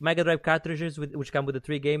Drive Mega Drive cartridges which come with the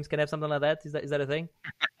 3 games. Can I have something like that? Is that a thing?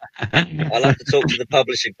 I'll have to talk to the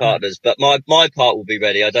publishing partners, but my part will be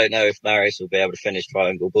ready. I don't know if Marius will be able to finish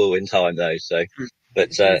Triangle Ball in time though, so.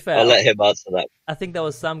 But fair, I'll let him answer that. I think there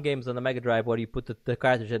was some games on the Mega Drive where you put the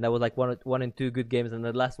cartridge and there was like one and two good games, and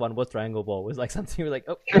the last one was Triangle Ball. It was like something you were like,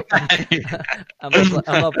 I'm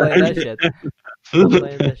not playing that shit. I'm not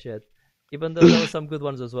playing that shit. Even though there were some good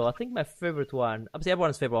ones as well. I think my favorite one, obviously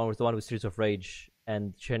everyone's favorite one, was the one with Streets of Rage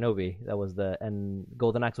and Shinobi. That was and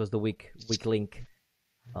Golden Axe was the weak link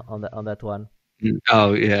on that one.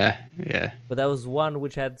 Oh yeah. But there was one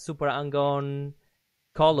which had Super Angon,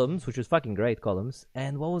 Columns, which was fucking great, Columns.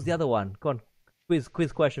 And what was the other one? Go on,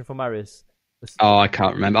 quiz question for Marius. Oh, I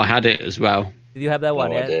can't remember. I had it as well. Did you have that one?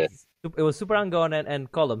 No yeah, idea. It was Super Angon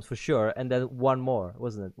and Columns for sure, and then one more,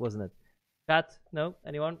 wasn't it? Chat? No?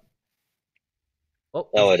 Anyone? Oh,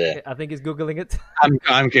 no idea. I think he's googling it.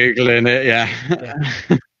 I'm googling it. Yeah.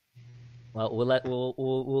 Well, we'll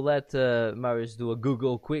let Marius do a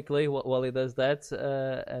Google quickly while he does that,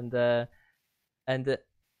 and.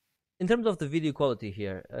 In terms of the video quality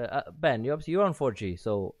here, Ben, you're on 4G,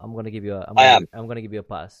 so I'm gonna give you I'm gonna give you a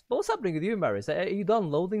pass. But what's happening with you, Marius? Are you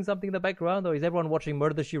downloading something in the background, or is everyone watching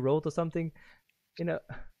Murder She Wrote or something? The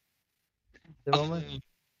moment.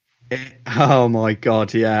 Oh my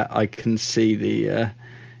god! Yeah, I can see the.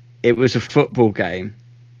 It was a football game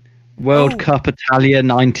World Cup Italia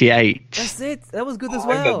 '98. That's it. That was good as I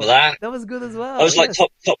well. remember that. That was good as well. I was like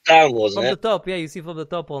top down, wasn't from it? From the top, yeah. You see from the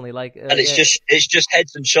top only, like. And it's just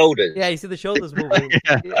heads and shoulders. Yeah, you see the shoulders moving.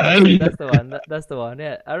 Yeah. That's the one. That's the one.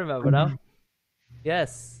 Yeah, I remember now.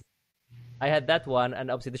 Yes, I had that one,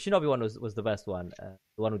 and obviously the Shinobi one was the best one.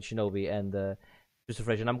 The one with Shinobi and Streets of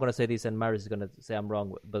Rage. And I'm gonna say this, and Marius is gonna say I'm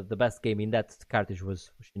wrong, but the best game in that cartridge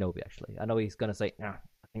was Shinobi. Actually, I know he's gonna say, I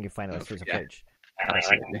think you find it Streets of Rage.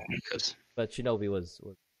 But Shinobi was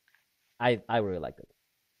I really liked it.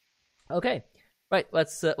 Okay, right.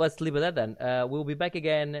 Let's leave it at that then. We'll be back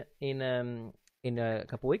again in a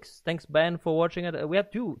couple weeks. Thanks, Ben, for watching it. We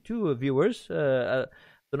have two viewers.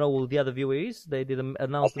 Don't know who the other viewer is. They didn't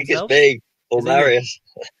announce themselves. I think it's me or Marius.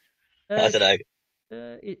 I don't know.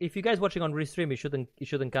 If you guys watching on Restream, it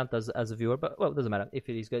shouldn't count as a viewer, but well, it doesn't matter if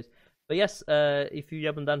it is, guys. But yes, if you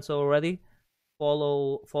haven't done so already,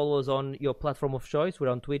 follow us on your platform of choice. We're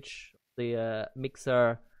on Twitch, the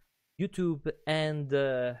Mixer, YouTube, and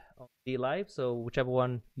on DLive. So whichever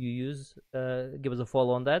one you use, give us a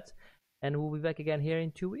follow on that, and we'll be back again here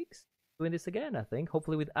in 2 weeks doing this again. I think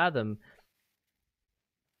hopefully with Adam.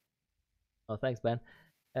 Oh, thanks, Ben.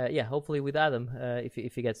 Yeah, hopefully with Adam,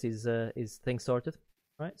 if he gets his thing sorted.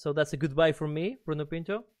 All right. So that's a goodbye from me, Bruno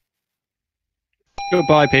Pinto.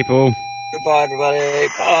 Goodbye, people. Goodbye, everybody.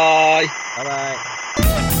 Bye. Bye-bye.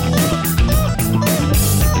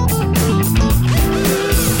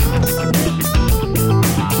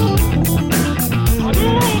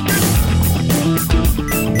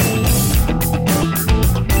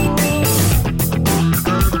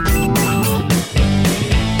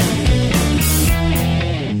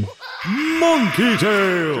 Monkey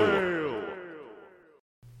Tail.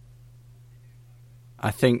 I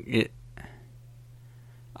think it.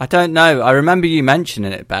 I don't know. I remember you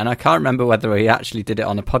mentioning it, Ben. I can't remember whether he actually did it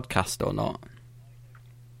on a podcast or not.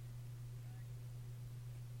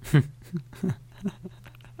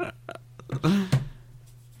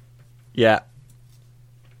 Yeah.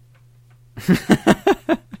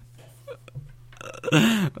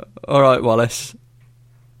 All right, Wallace.